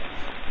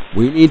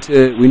we need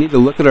to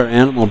look at our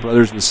animal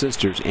brothers and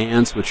sisters,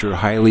 ants, which are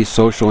highly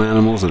social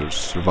animals that have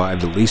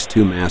survived at least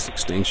 2 mass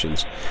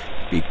extinctions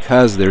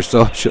because they're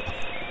social,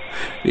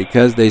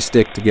 because they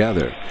stick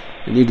together.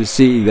 We need to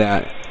see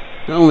that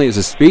not only as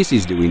a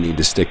species do we need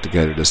to stick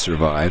together to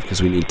survive,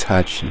 because we need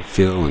touch and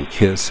feel and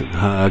kiss and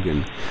hug,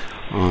 and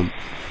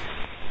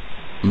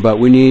but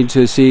we need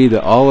to see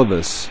that all of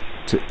us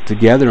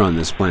together on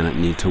this planet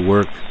need to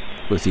work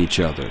with each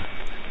other.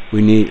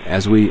 We need,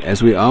 as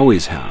we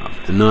always have,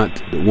 and not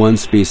that one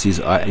species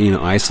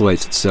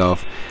isolates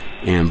itself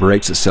and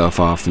breaks itself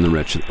off from the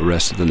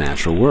rest of the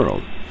natural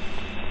world.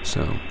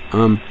 So,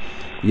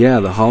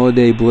 the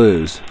holiday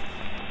blues.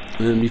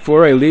 And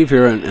before I leave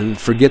here and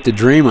forget the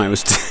dream I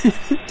was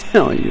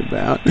telling you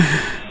about,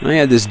 I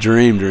had this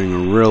dream during a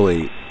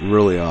really,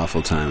 really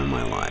awful time in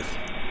my life.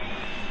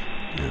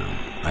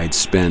 I'd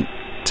spent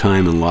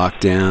time in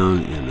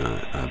lockdown in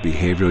a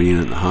behavioral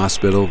unit in the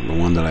hospital, the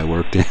one that I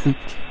worked in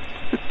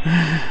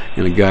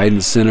a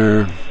guidance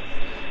center,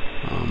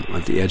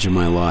 at the edge of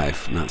my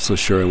life, not so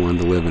sure I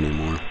wanted to live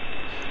anymore.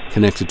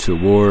 Connected to a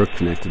war,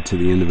 connected to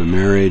the end of a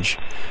marriage,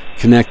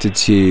 connected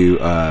to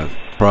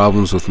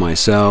problems with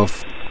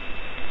myself,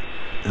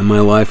 and my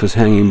life was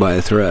hanging by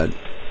a thread.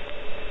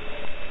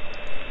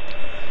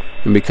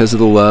 And because of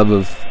the love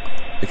of,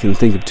 I can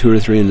think of 2 or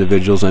 3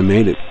 individuals, I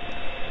made it.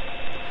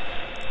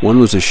 One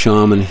was a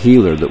shaman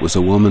healer that was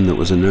a woman that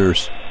was a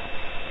nurse.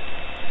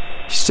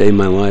 She saved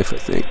my life, I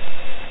think.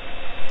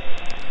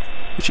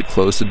 And she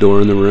closed the door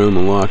in the room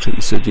and locked it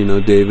and said,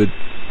 David,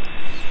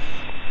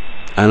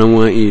 I don't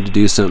want you to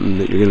do something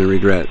that you're going to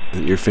regret,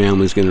 that your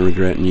family's going to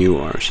regret, and you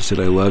are. She said,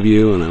 I love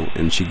you,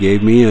 and she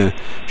gave me a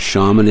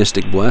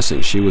shamanistic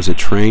blessing. She was a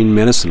trained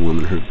medicine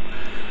woman.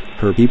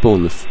 Her people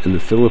in the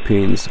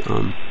Philippines,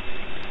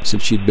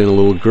 since she'd been a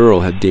little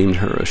girl, had deemed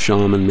her a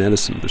shaman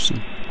medicine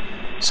person.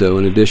 So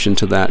in addition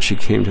to that, she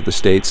came to the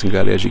States and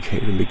got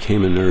educated and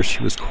became a nurse.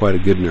 She was quite a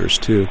good nurse,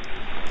 too.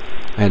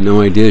 I had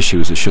no idea she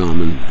was a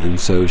shaman, and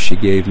so she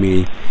gave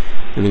me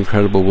an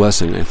incredible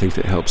blessing, I think,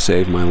 that helped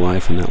save my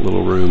life in that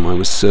little room. I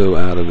was so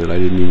out of it, I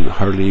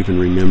hardly even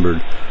remembered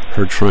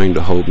her trying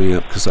to hold me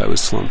up because I was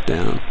slumped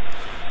down.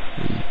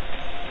 And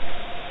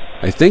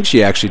I think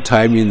she actually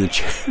tied me in the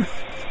chair.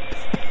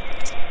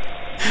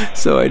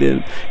 So I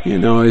didn't,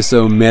 I was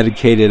so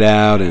medicated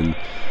out, and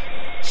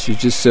she's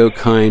just so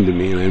kind to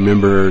me. And I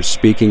remember her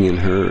speaking in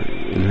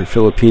her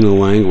Filipino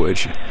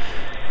language,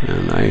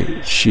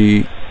 and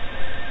she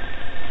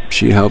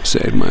helped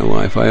save my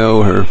life. I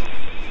owe her.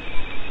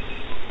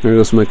 There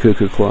goes my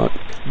cuckoo clock.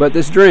 But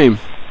this dream,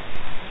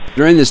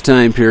 during this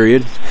time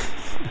period,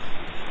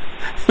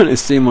 when it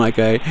seemed like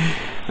I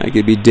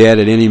could be dead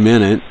at any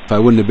minute, if I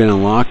wouldn't have been in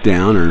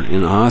lockdown or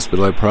in a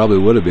hospital, I probably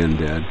would have been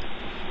dead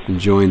and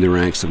joined the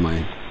ranks of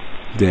my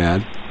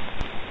dad,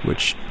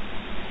 which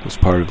was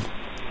part of,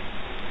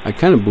 I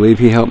kind of believe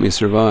he helped me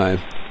survive.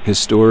 His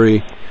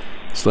story,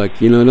 it's like,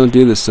 don't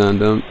do this, son.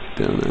 Don't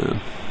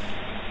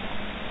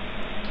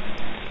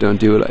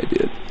do what I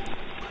did.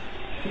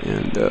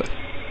 And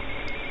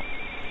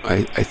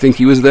I think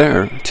he was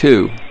there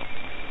too.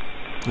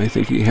 I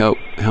think he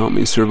helped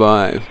me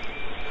survive.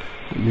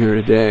 I'm here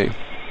today.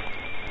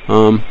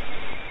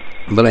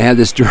 But I had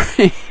this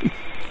dream.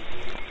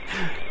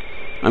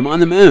 I'm on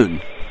the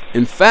moon.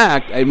 In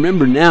fact, I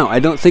remember now, I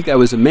don't think I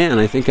was a man.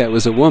 I think I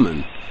was a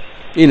woman.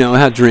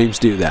 How dreams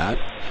do that.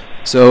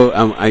 So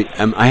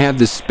I have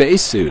this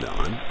spacesuit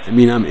on.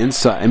 I'm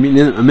inside. I'm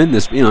in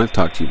this. I've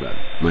talked to you about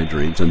my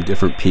dreams. I'm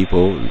different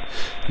people and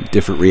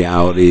different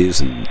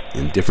realities and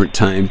different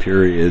time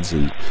periods.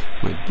 And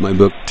my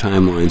book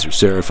Timelines, or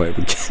Seraphic,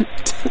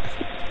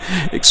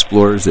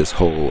 explores this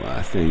whole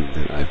thing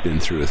that I've been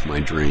through with my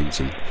dreams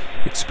and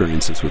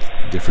experiences with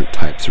different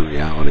types of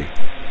reality.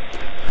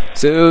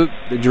 So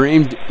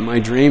my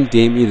dream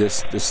deemed me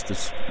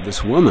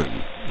this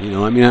woman.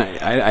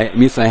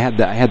 I had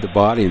the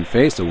body and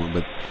face of one,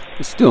 but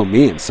it's still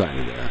me inside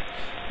of there.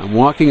 I'm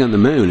walking on the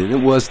moon, and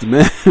it was the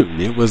moon.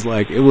 It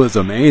was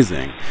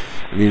amazing.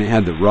 It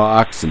had the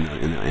rocks, and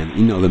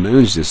the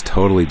moon's just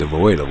totally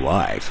devoid of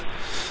life.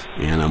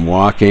 And I'm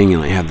walking,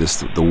 and I have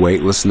the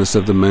weightlessness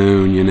of the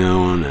moon,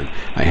 and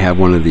I have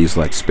one of these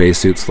like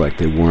spacesuits like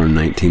they wore in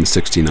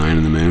 1969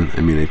 on the moon.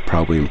 They've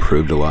probably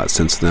improved a lot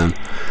since then.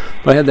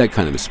 But I had that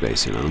kind of a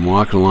spacesuit. I'm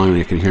walking along, and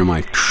I can hear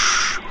my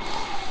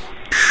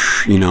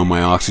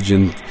my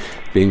oxygen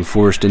being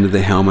forced into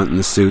the helmet and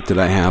the suit that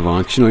I have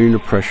on. 'Cause, you're in a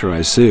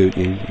pressurized suit.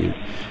 You're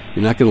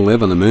not going to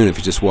live on the moon if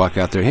you just walk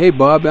out there. Hey,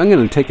 Bob, I'm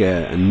going to take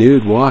a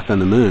nude walk on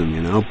the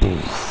moon.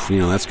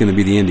 That's going to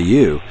be the end of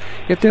you. You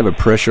have to have a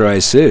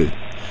pressurized suit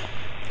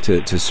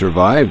to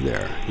survive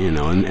there.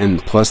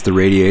 And plus the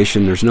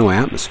radiation. There's no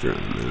atmosphere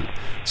on the moon,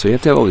 so you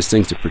have to have all these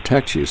things to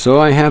protect you. So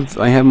I have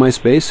my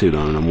spacesuit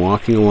on, and I'm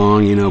walking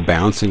along,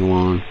 bouncing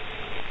along.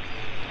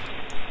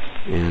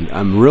 And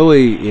I'm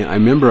really, I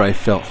remember I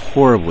felt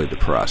horribly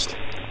depressed.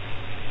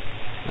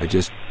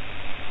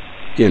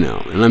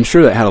 and I'm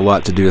sure that had a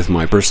lot to do with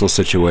my personal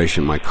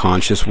situation, my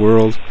conscious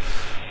world,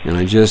 and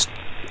I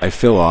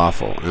feel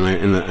awful,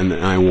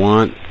 and I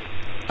want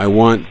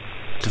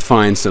to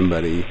find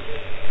somebody.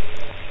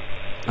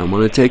 I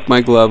want to take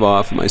my glove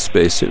off, my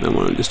spacesuit, and I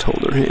want to just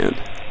hold her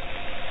hand.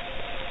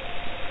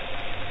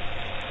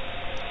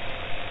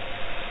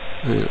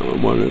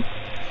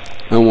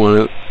 I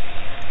want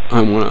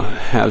to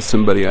have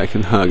somebody I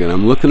can hug, and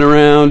I'm looking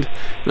around,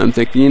 and I'm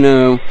thinking,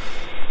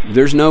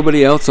 there's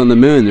nobody else on the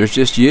moon. There's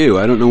just you.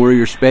 I don't know where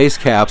your space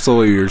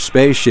capsule or your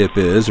spaceship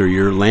is or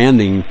your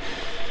landing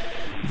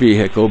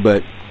vehicle,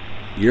 but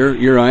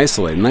you're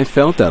isolated. And I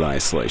felt that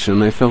isolation,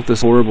 and I felt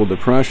this horrible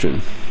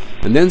depression.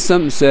 And then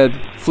something said,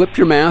 flip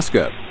your mask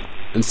up.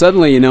 And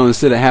suddenly,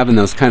 instead of having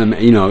those kind of,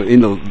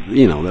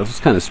 those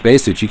kind of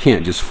spacesuits, you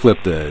can't just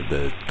flip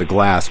the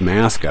glass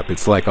mask up.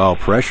 It's like all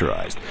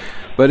pressurized.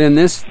 But in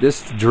this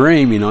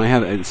dream, I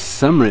have it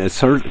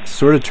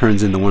sort of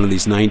turns into one of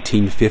these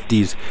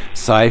 1950s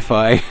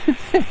sci-fi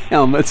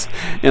helmets,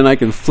 and I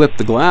can flip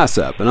the glass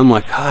up. And I'm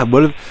like, God,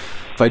 what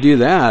if I do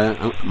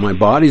that? My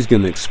body's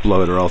going to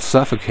explode or I'll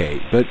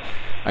suffocate. But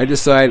I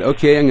decide,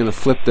 okay, I'm going to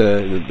flip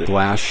the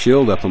glass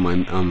shield up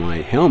on my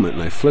helmet,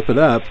 and I flip it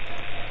up,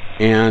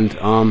 and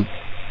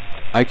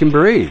I can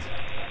breathe.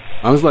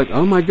 I was like,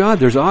 oh my God,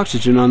 there's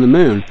oxygen on the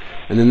moon.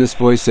 And then this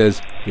voice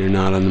says, you're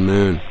not on the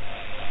moon.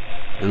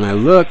 And I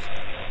look,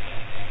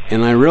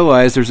 and I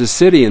realize there's a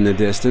city in the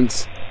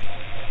distance,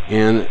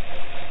 and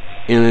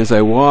as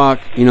I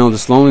walk,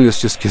 this loneliness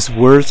just gets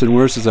worse and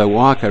worse as I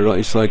walk. I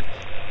realize, it's like,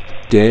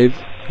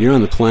 Dave, you're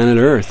on the planet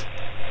Earth.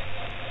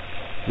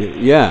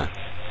 Yeah,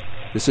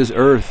 this is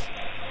Earth.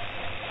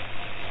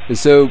 And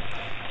so,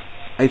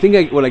 I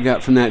think what I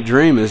got from that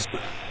dream is,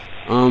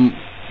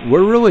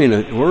 we're really in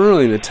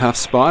a tough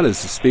spot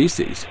as a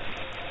species.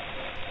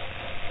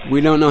 We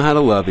don't know how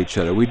to love each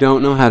other. We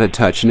don't know how to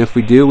touch. And if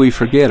we do, we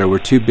forget, or we're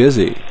too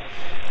busy.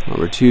 Or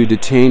we're too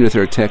detained with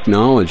our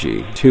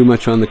technology, too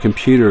much on the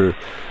computer,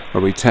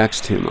 or we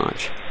text too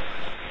much.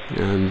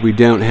 And we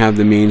don't have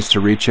the means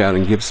to reach out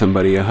and give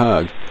somebody a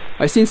hug.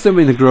 I seen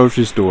somebody in the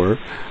grocery store.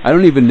 I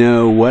don't even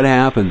know what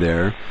happened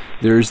there.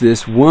 There's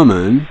this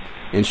woman,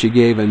 and she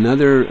gave it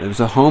was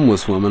a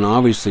homeless woman,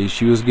 obviously.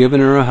 She was giving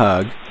her a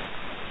hug.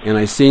 And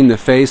I seen the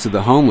face of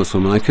the homeless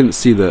woman. I couldn't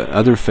see the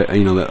other,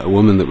 the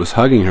woman that was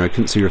hugging her. I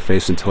couldn't see her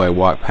face until I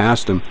walked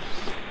past him.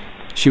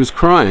 She was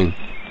crying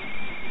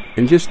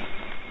and just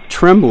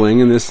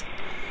trembling. And this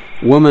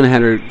woman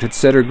had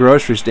set her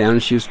groceries down,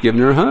 and she was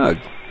giving her a hug.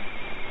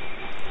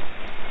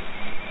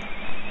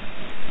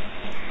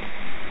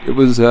 It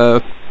was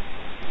a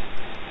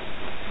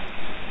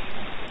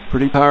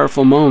pretty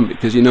powerful moment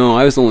because,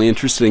 I was only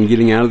interested in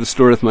getting out of the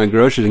store with my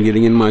groceries and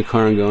getting in my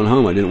car and going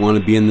home. I didn't want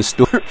to be in the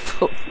store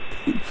full of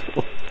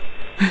people.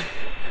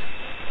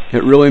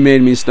 It really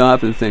made me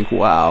stop and think,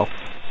 wow,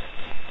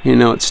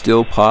 it's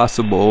still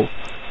possible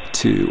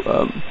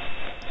to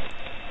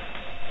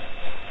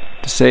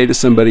say to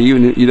somebody,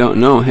 even if you don't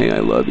know, hey, I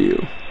love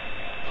you.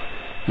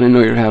 And I know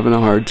you're having a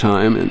hard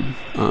time,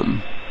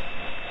 and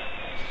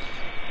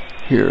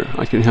here,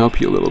 I can help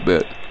you a little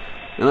bit.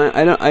 And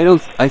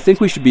I think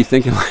we should be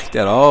thinking like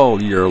that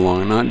all year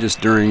long, not just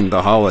during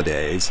the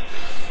holidays.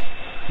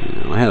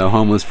 I had a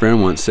homeless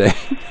friend once say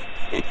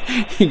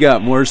he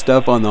got more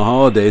stuff on the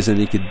holidays than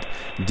he could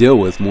deal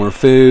with, more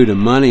food and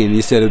money, and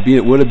he said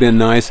it would have been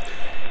nice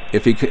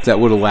if that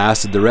would have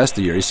lasted the rest of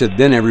the year. He said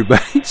then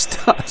everybody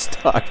stops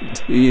talking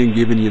to you and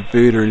giving you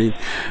food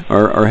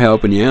or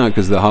helping you out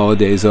because the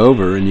holiday's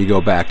over, and you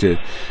go back to,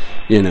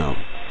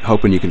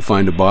 hoping you can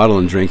find a bottle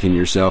and drinking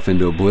yourself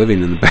into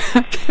oblivion in the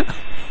back.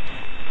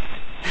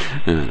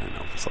 I don't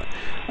know. It's like,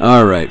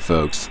 all right,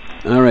 folks.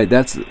 All right,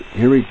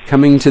 here we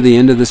coming to the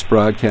end of this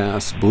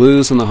broadcast.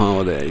 Blues on the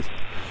holidays.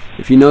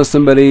 If you know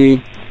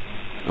somebody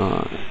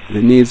that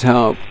needs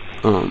help,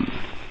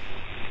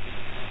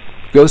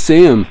 go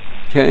see them.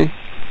 Okay,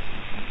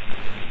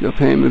 go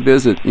pay them a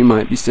visit. You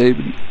might be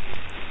saving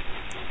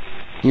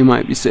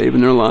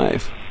their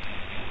life.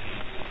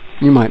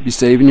 You might be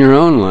saving your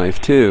own life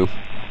too.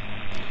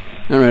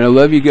 All right, I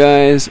love you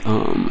guys.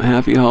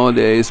 Happy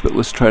holidays, but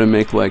let's try to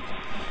make what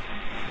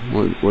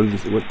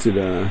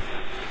did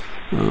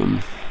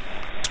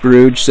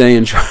Scrooge say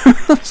in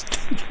Charles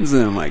Dickens?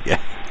 Oh my God.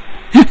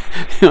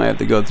 I have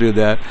to go through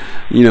that.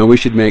 We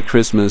should make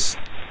Christmas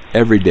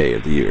every day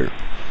of the year,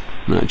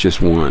 not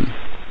just one.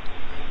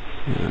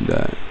 And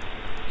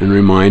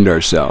remind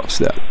ourselves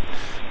that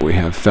we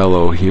have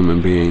fellow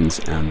human beings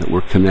and that we're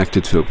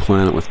connected to a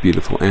planet with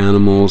beautiful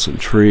animals and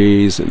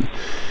trees and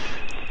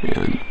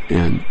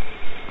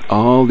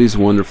all these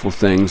wonderful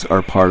things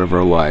are part of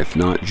our life,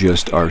 not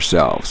just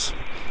ourselves.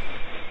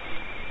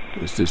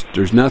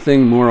 There's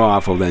nothing more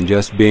awful than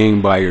just being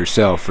by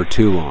yourself for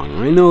too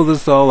long. I know the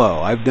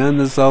solo. I've done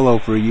the solo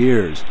for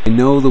years. I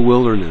know the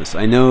wilderness.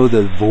 I know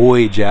the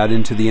voyage out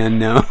into the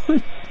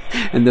unknown.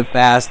 And the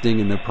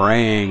fasting and the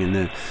praying and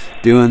the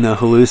doing the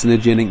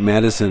hallucinogenic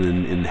medicine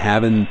and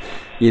having,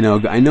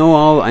 I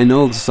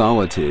know the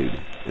solitude.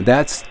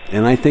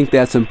 And I think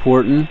that's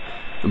important.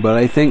 But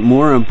I think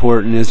more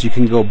important is you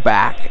can go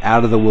back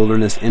out of the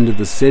wilderness into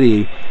the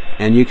city,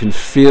 and you can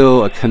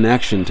feel a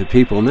connection to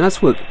people. And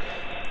that's what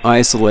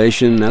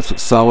isolation, that's what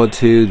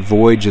solitude,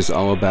 voyage is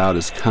all about,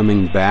 is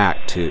coming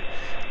back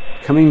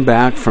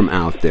from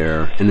out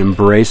there and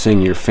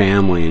embracing your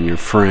family and your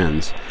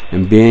friends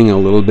and being a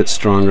little bit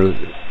stronger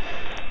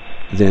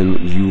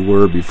than you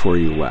were before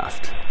you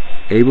left,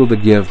 able to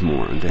give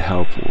more and to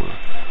help more.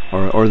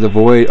 Or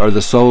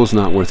the soul's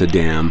not worth a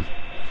damn.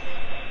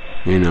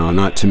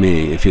 Not to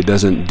me. If it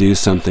doesn't do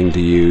something to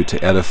you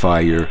to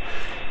edify your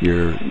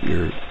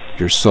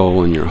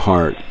soul and your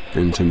heart,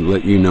 and to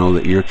let you know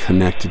that you're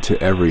connected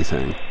to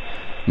everything,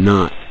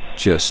 not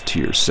just to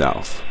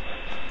yourself.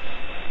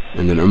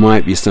 And that there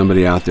might be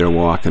somebody out there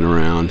walking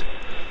around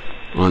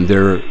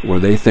where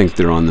they think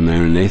they're on the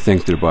moon and they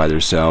think they're by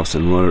themselves,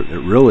 and what it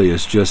really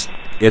is just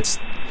it's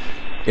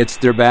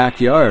their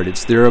backyard,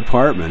 it's their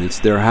apartment, it's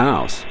their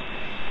house,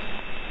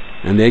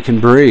 and they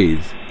can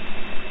breathe.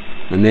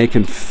 And they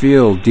can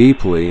feel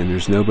deeply, and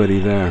there's nobody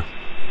there.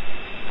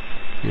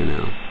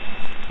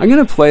 I'm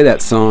going to play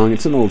that song.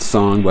 It's an old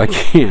song by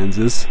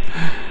Kansas.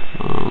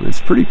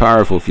 It's pretty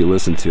powerful if you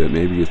listen to it.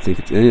 Maybe you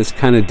think it's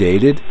kind of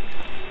dated.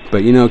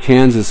 But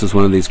Kansas is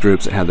one of these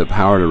groups that had the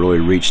power to really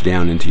reach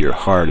down into your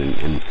heart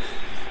and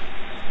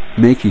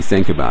make you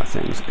think about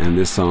things. And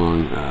this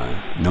song,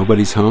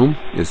 Nobody's Home,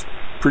 is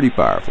pretty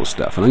powerful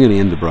stuff. And I'm going to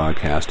end the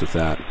broadcast with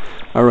that.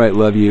 All right,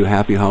 love you.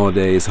 Happy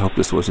holidays. Hope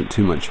this wasn't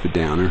too much of a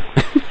downer.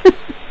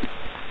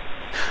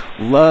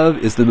 Love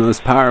is the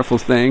most powerful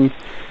thing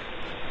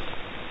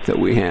that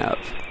we have.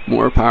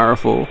 More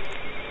powerful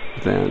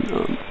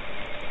than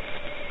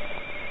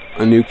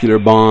a nuclear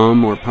bomb.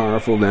 More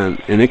powerful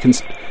than... And it can...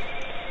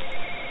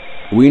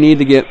 We need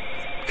to get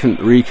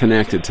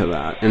reconnected to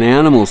that. And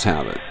animals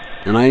have it.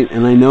 And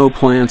I know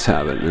plants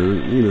have it.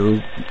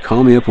 And,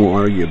 call me up and we'll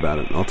argue about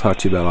it. I'll talk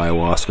to you about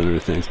ayahuasca and other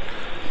things.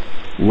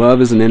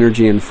 Love is an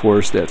energy and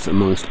force that's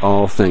amongst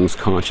all things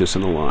conscious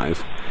and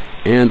alive.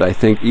 And I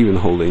think even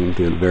holding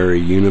the very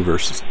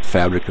universe,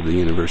 fabric of the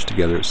universe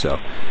together itself.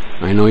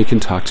 I know you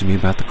can talk to me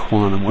about the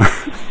quantum where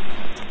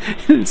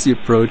it's the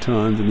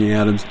protons and the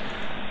atoms.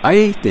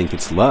 I think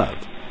it's love.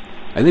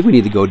 I think we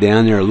need to go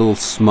down there a little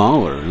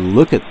smaller and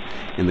look at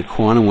in the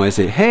quantum way and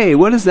say, hey,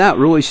 what is that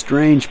really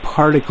strange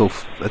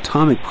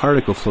atomic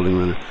particle floating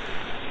around there?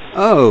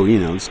 Oh,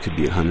 this could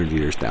be 100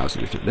 years,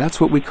 1,000 years.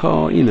 That's what we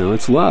call,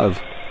 it's love.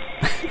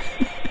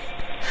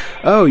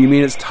 Oh, you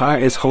mean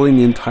it's holding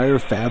the entire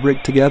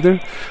fabric together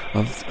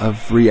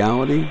of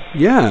reality?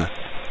 Yeah.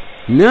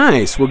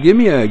 Nice. Well, give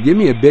me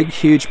a big,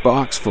 huge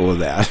box full of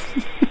that.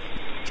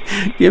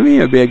 Give me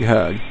a big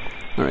hug.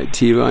 All right,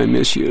 Tiva, I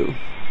miss you.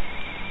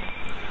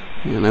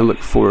 And I look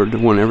forward to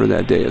whenever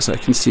that day is I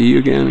can see you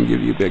again and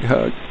give you a big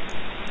hug.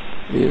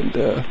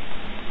 And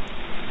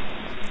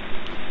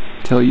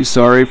tell you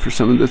sorry for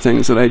some of the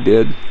things that I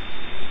did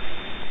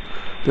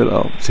that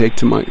I'll take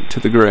to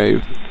the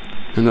grave.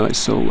 And that I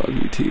so love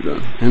you,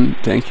 Tiva. And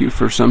thank you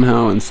for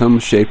somehow, in some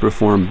shape or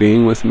form,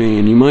 being with me.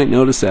 And you might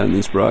notice that in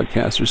these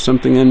broadcasts. There's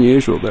something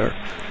unusual there.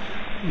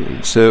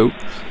 And so,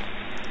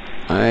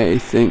 I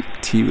think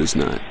Tiva's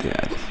not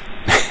dead.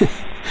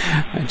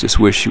 I just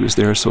wish she was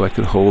there so I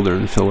could hold her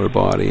and feel her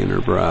body and her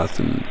breath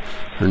and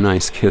her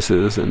nice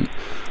kisses and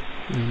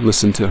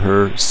listen to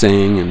her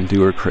sing and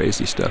do her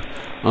crazy stuff.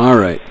 All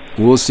right,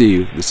 we'll see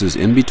you. This is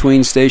In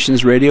Between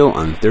Stations Radio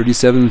on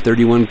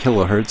 3731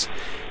 kilohertz.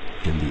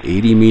 And the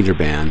 80-meter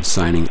band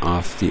signing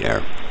off the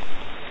air.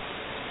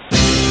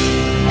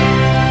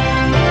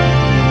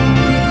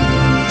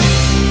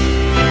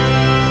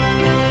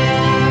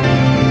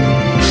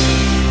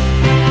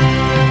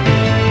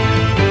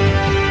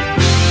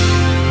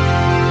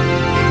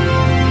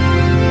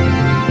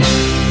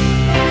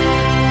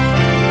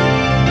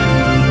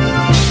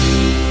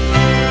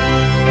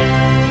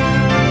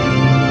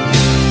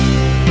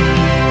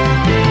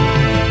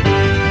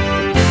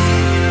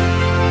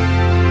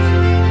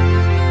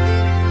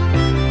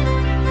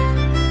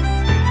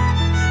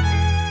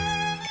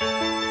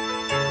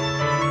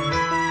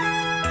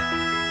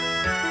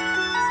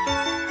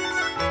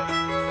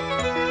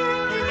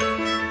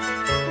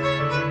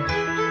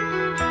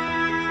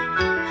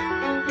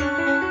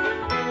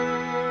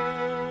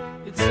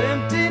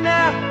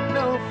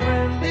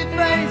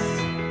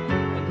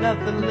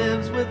 Nothing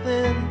lives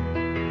within.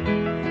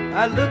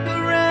 I look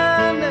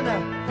around and I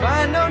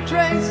find no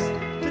trace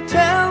to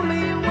tell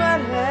me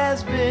what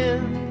has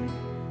been.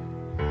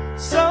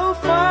 So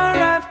far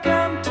I've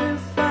come to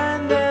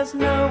find there's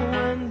no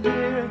one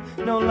here,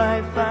 no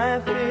life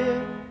I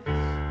fear.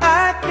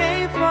 I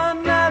came for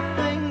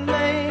nothing,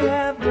 they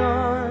have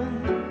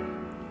gone,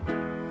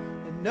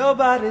 and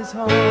nobody's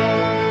home.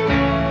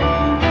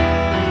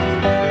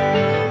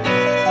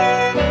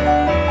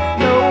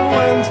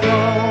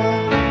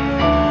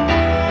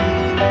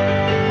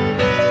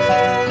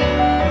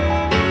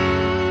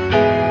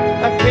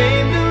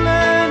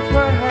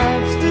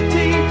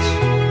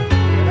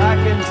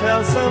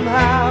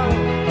 Somehow,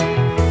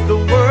 the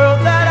world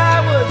that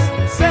I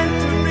was sent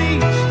to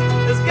reach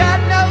has got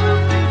no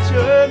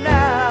future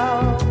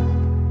now.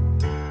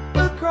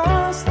 A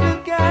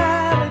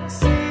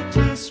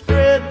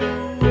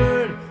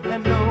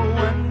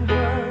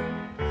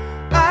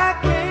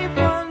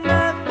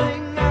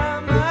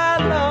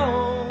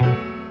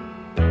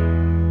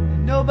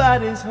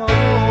nobody's home.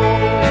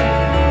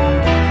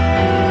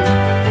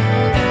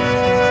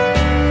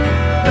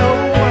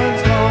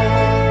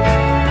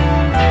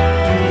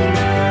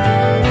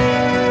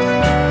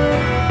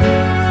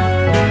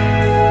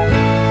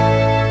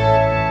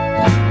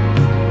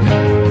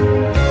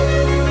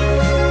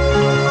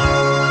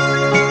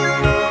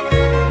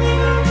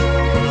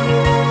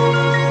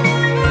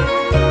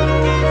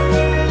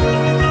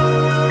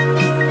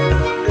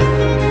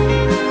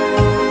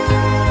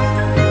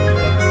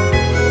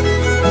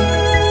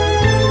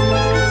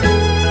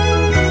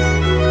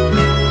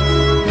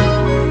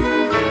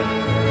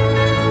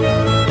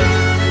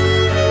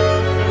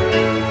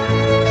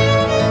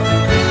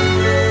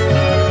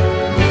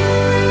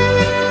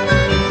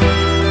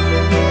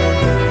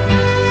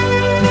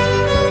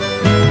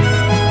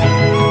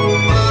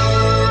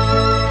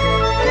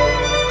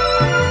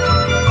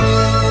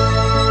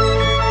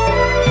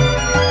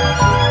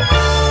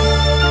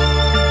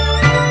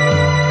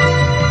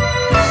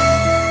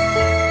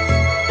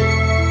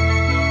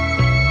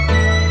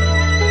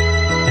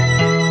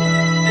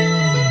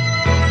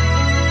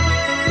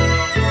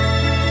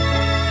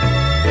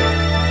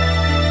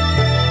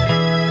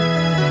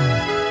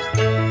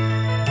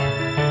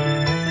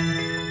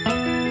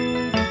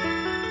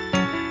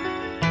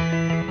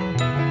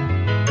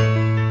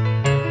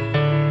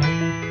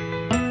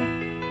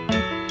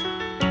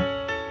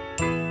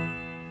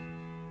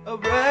 A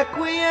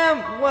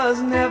requiem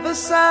was never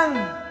sung,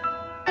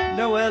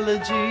 no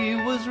elegy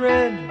was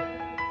read,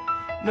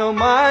 no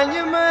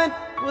monument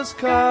was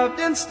carved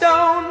in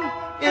stone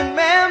in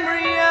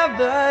memory of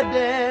the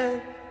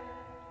dead.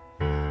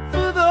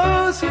 For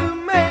those who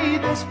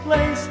made this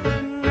place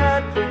do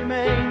not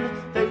remain,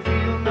 they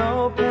feel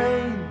no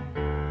pain.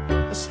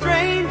 A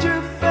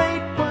stranger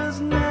fate was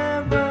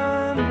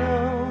never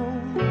known.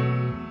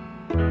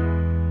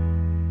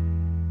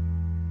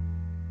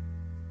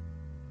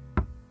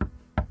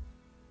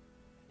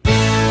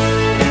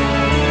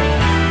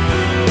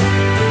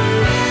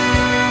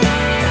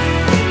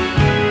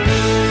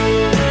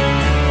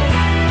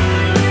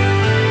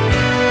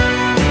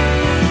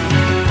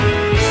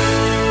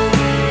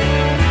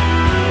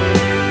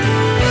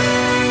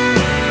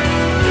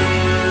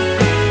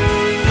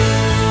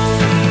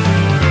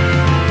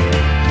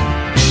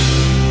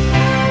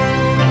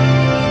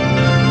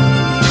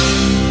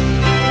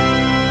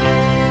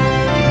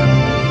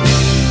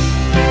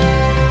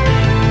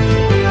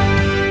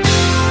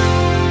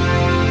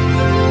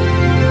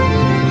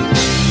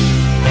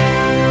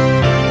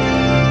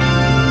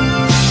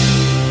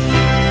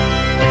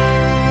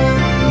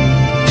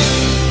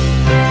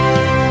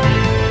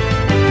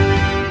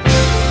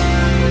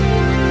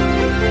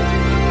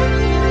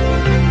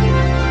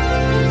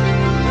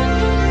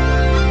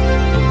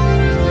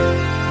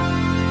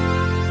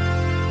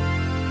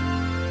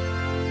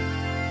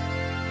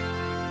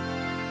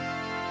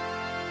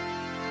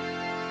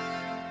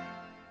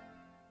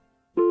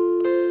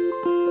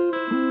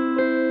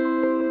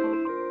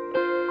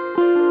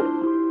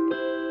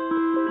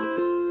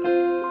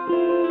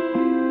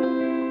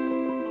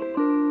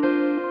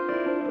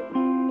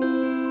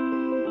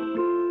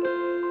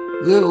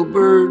 Little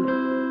bird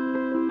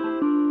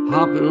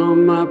hopping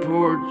on my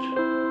porch.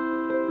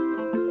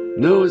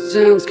 No, it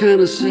sounds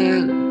kinda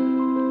sad,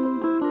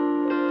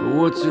 but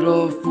what's it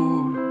all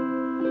for?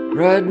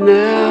 Right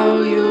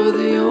now you're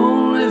the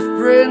only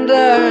friend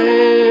I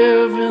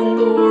have in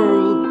the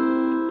world,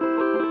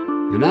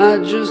 and I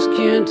just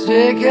can't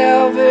take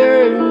out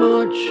very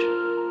much.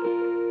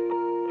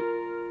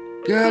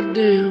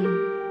 Goddamn,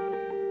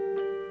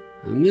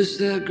 I miss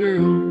that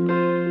girl.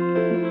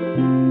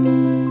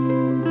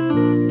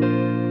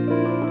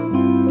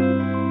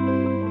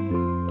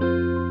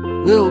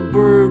 Little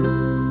bird,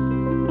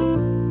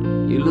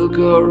 you look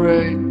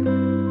alright.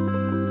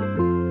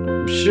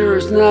 I'm sure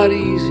it's not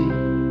easy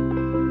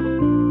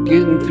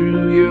getting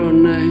through your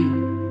night.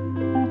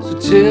 So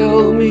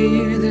tell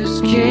me this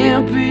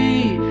can't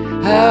be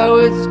how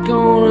it's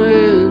gonna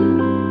end.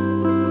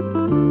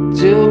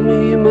 Tell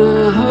me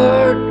my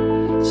heart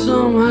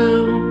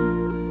somehow,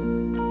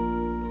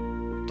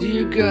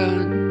 dear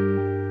God,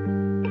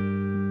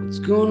 it's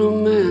gonna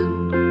mend.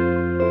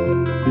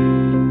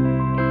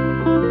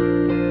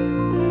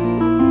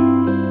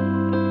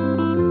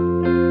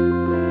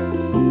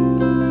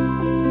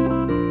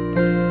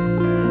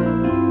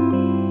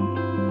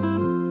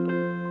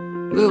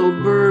 Little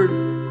bird,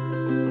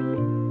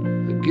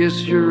 I guess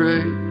you're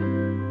right.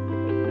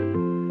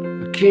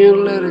 I can't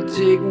let it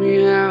take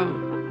me out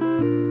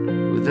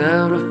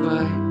without a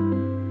fight.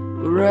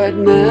 But right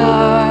now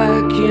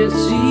I can't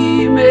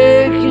see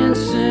making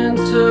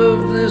sense of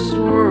this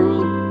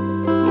world.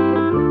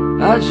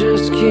 I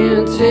just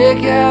can't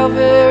take out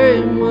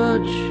very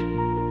much.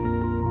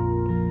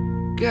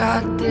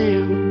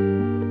 Goddamn,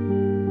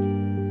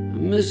 I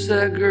miss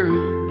that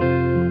girl.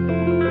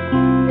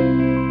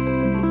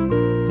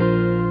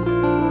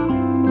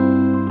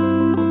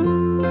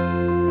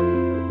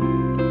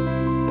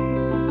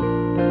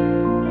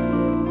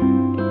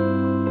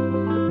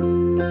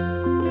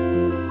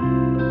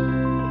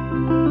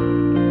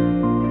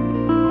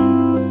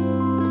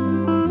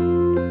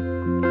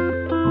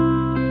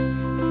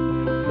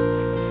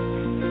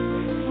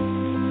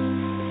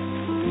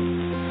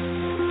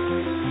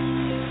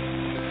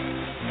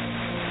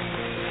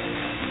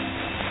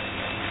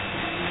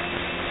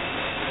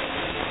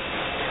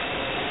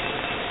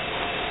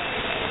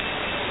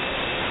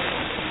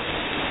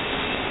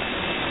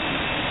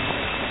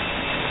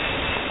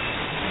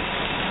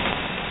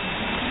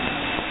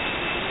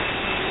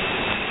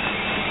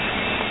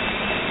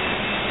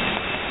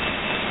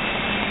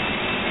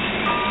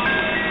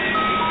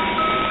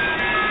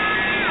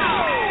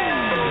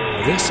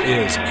 This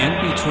is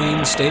In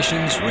Between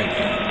Stations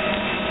Radio.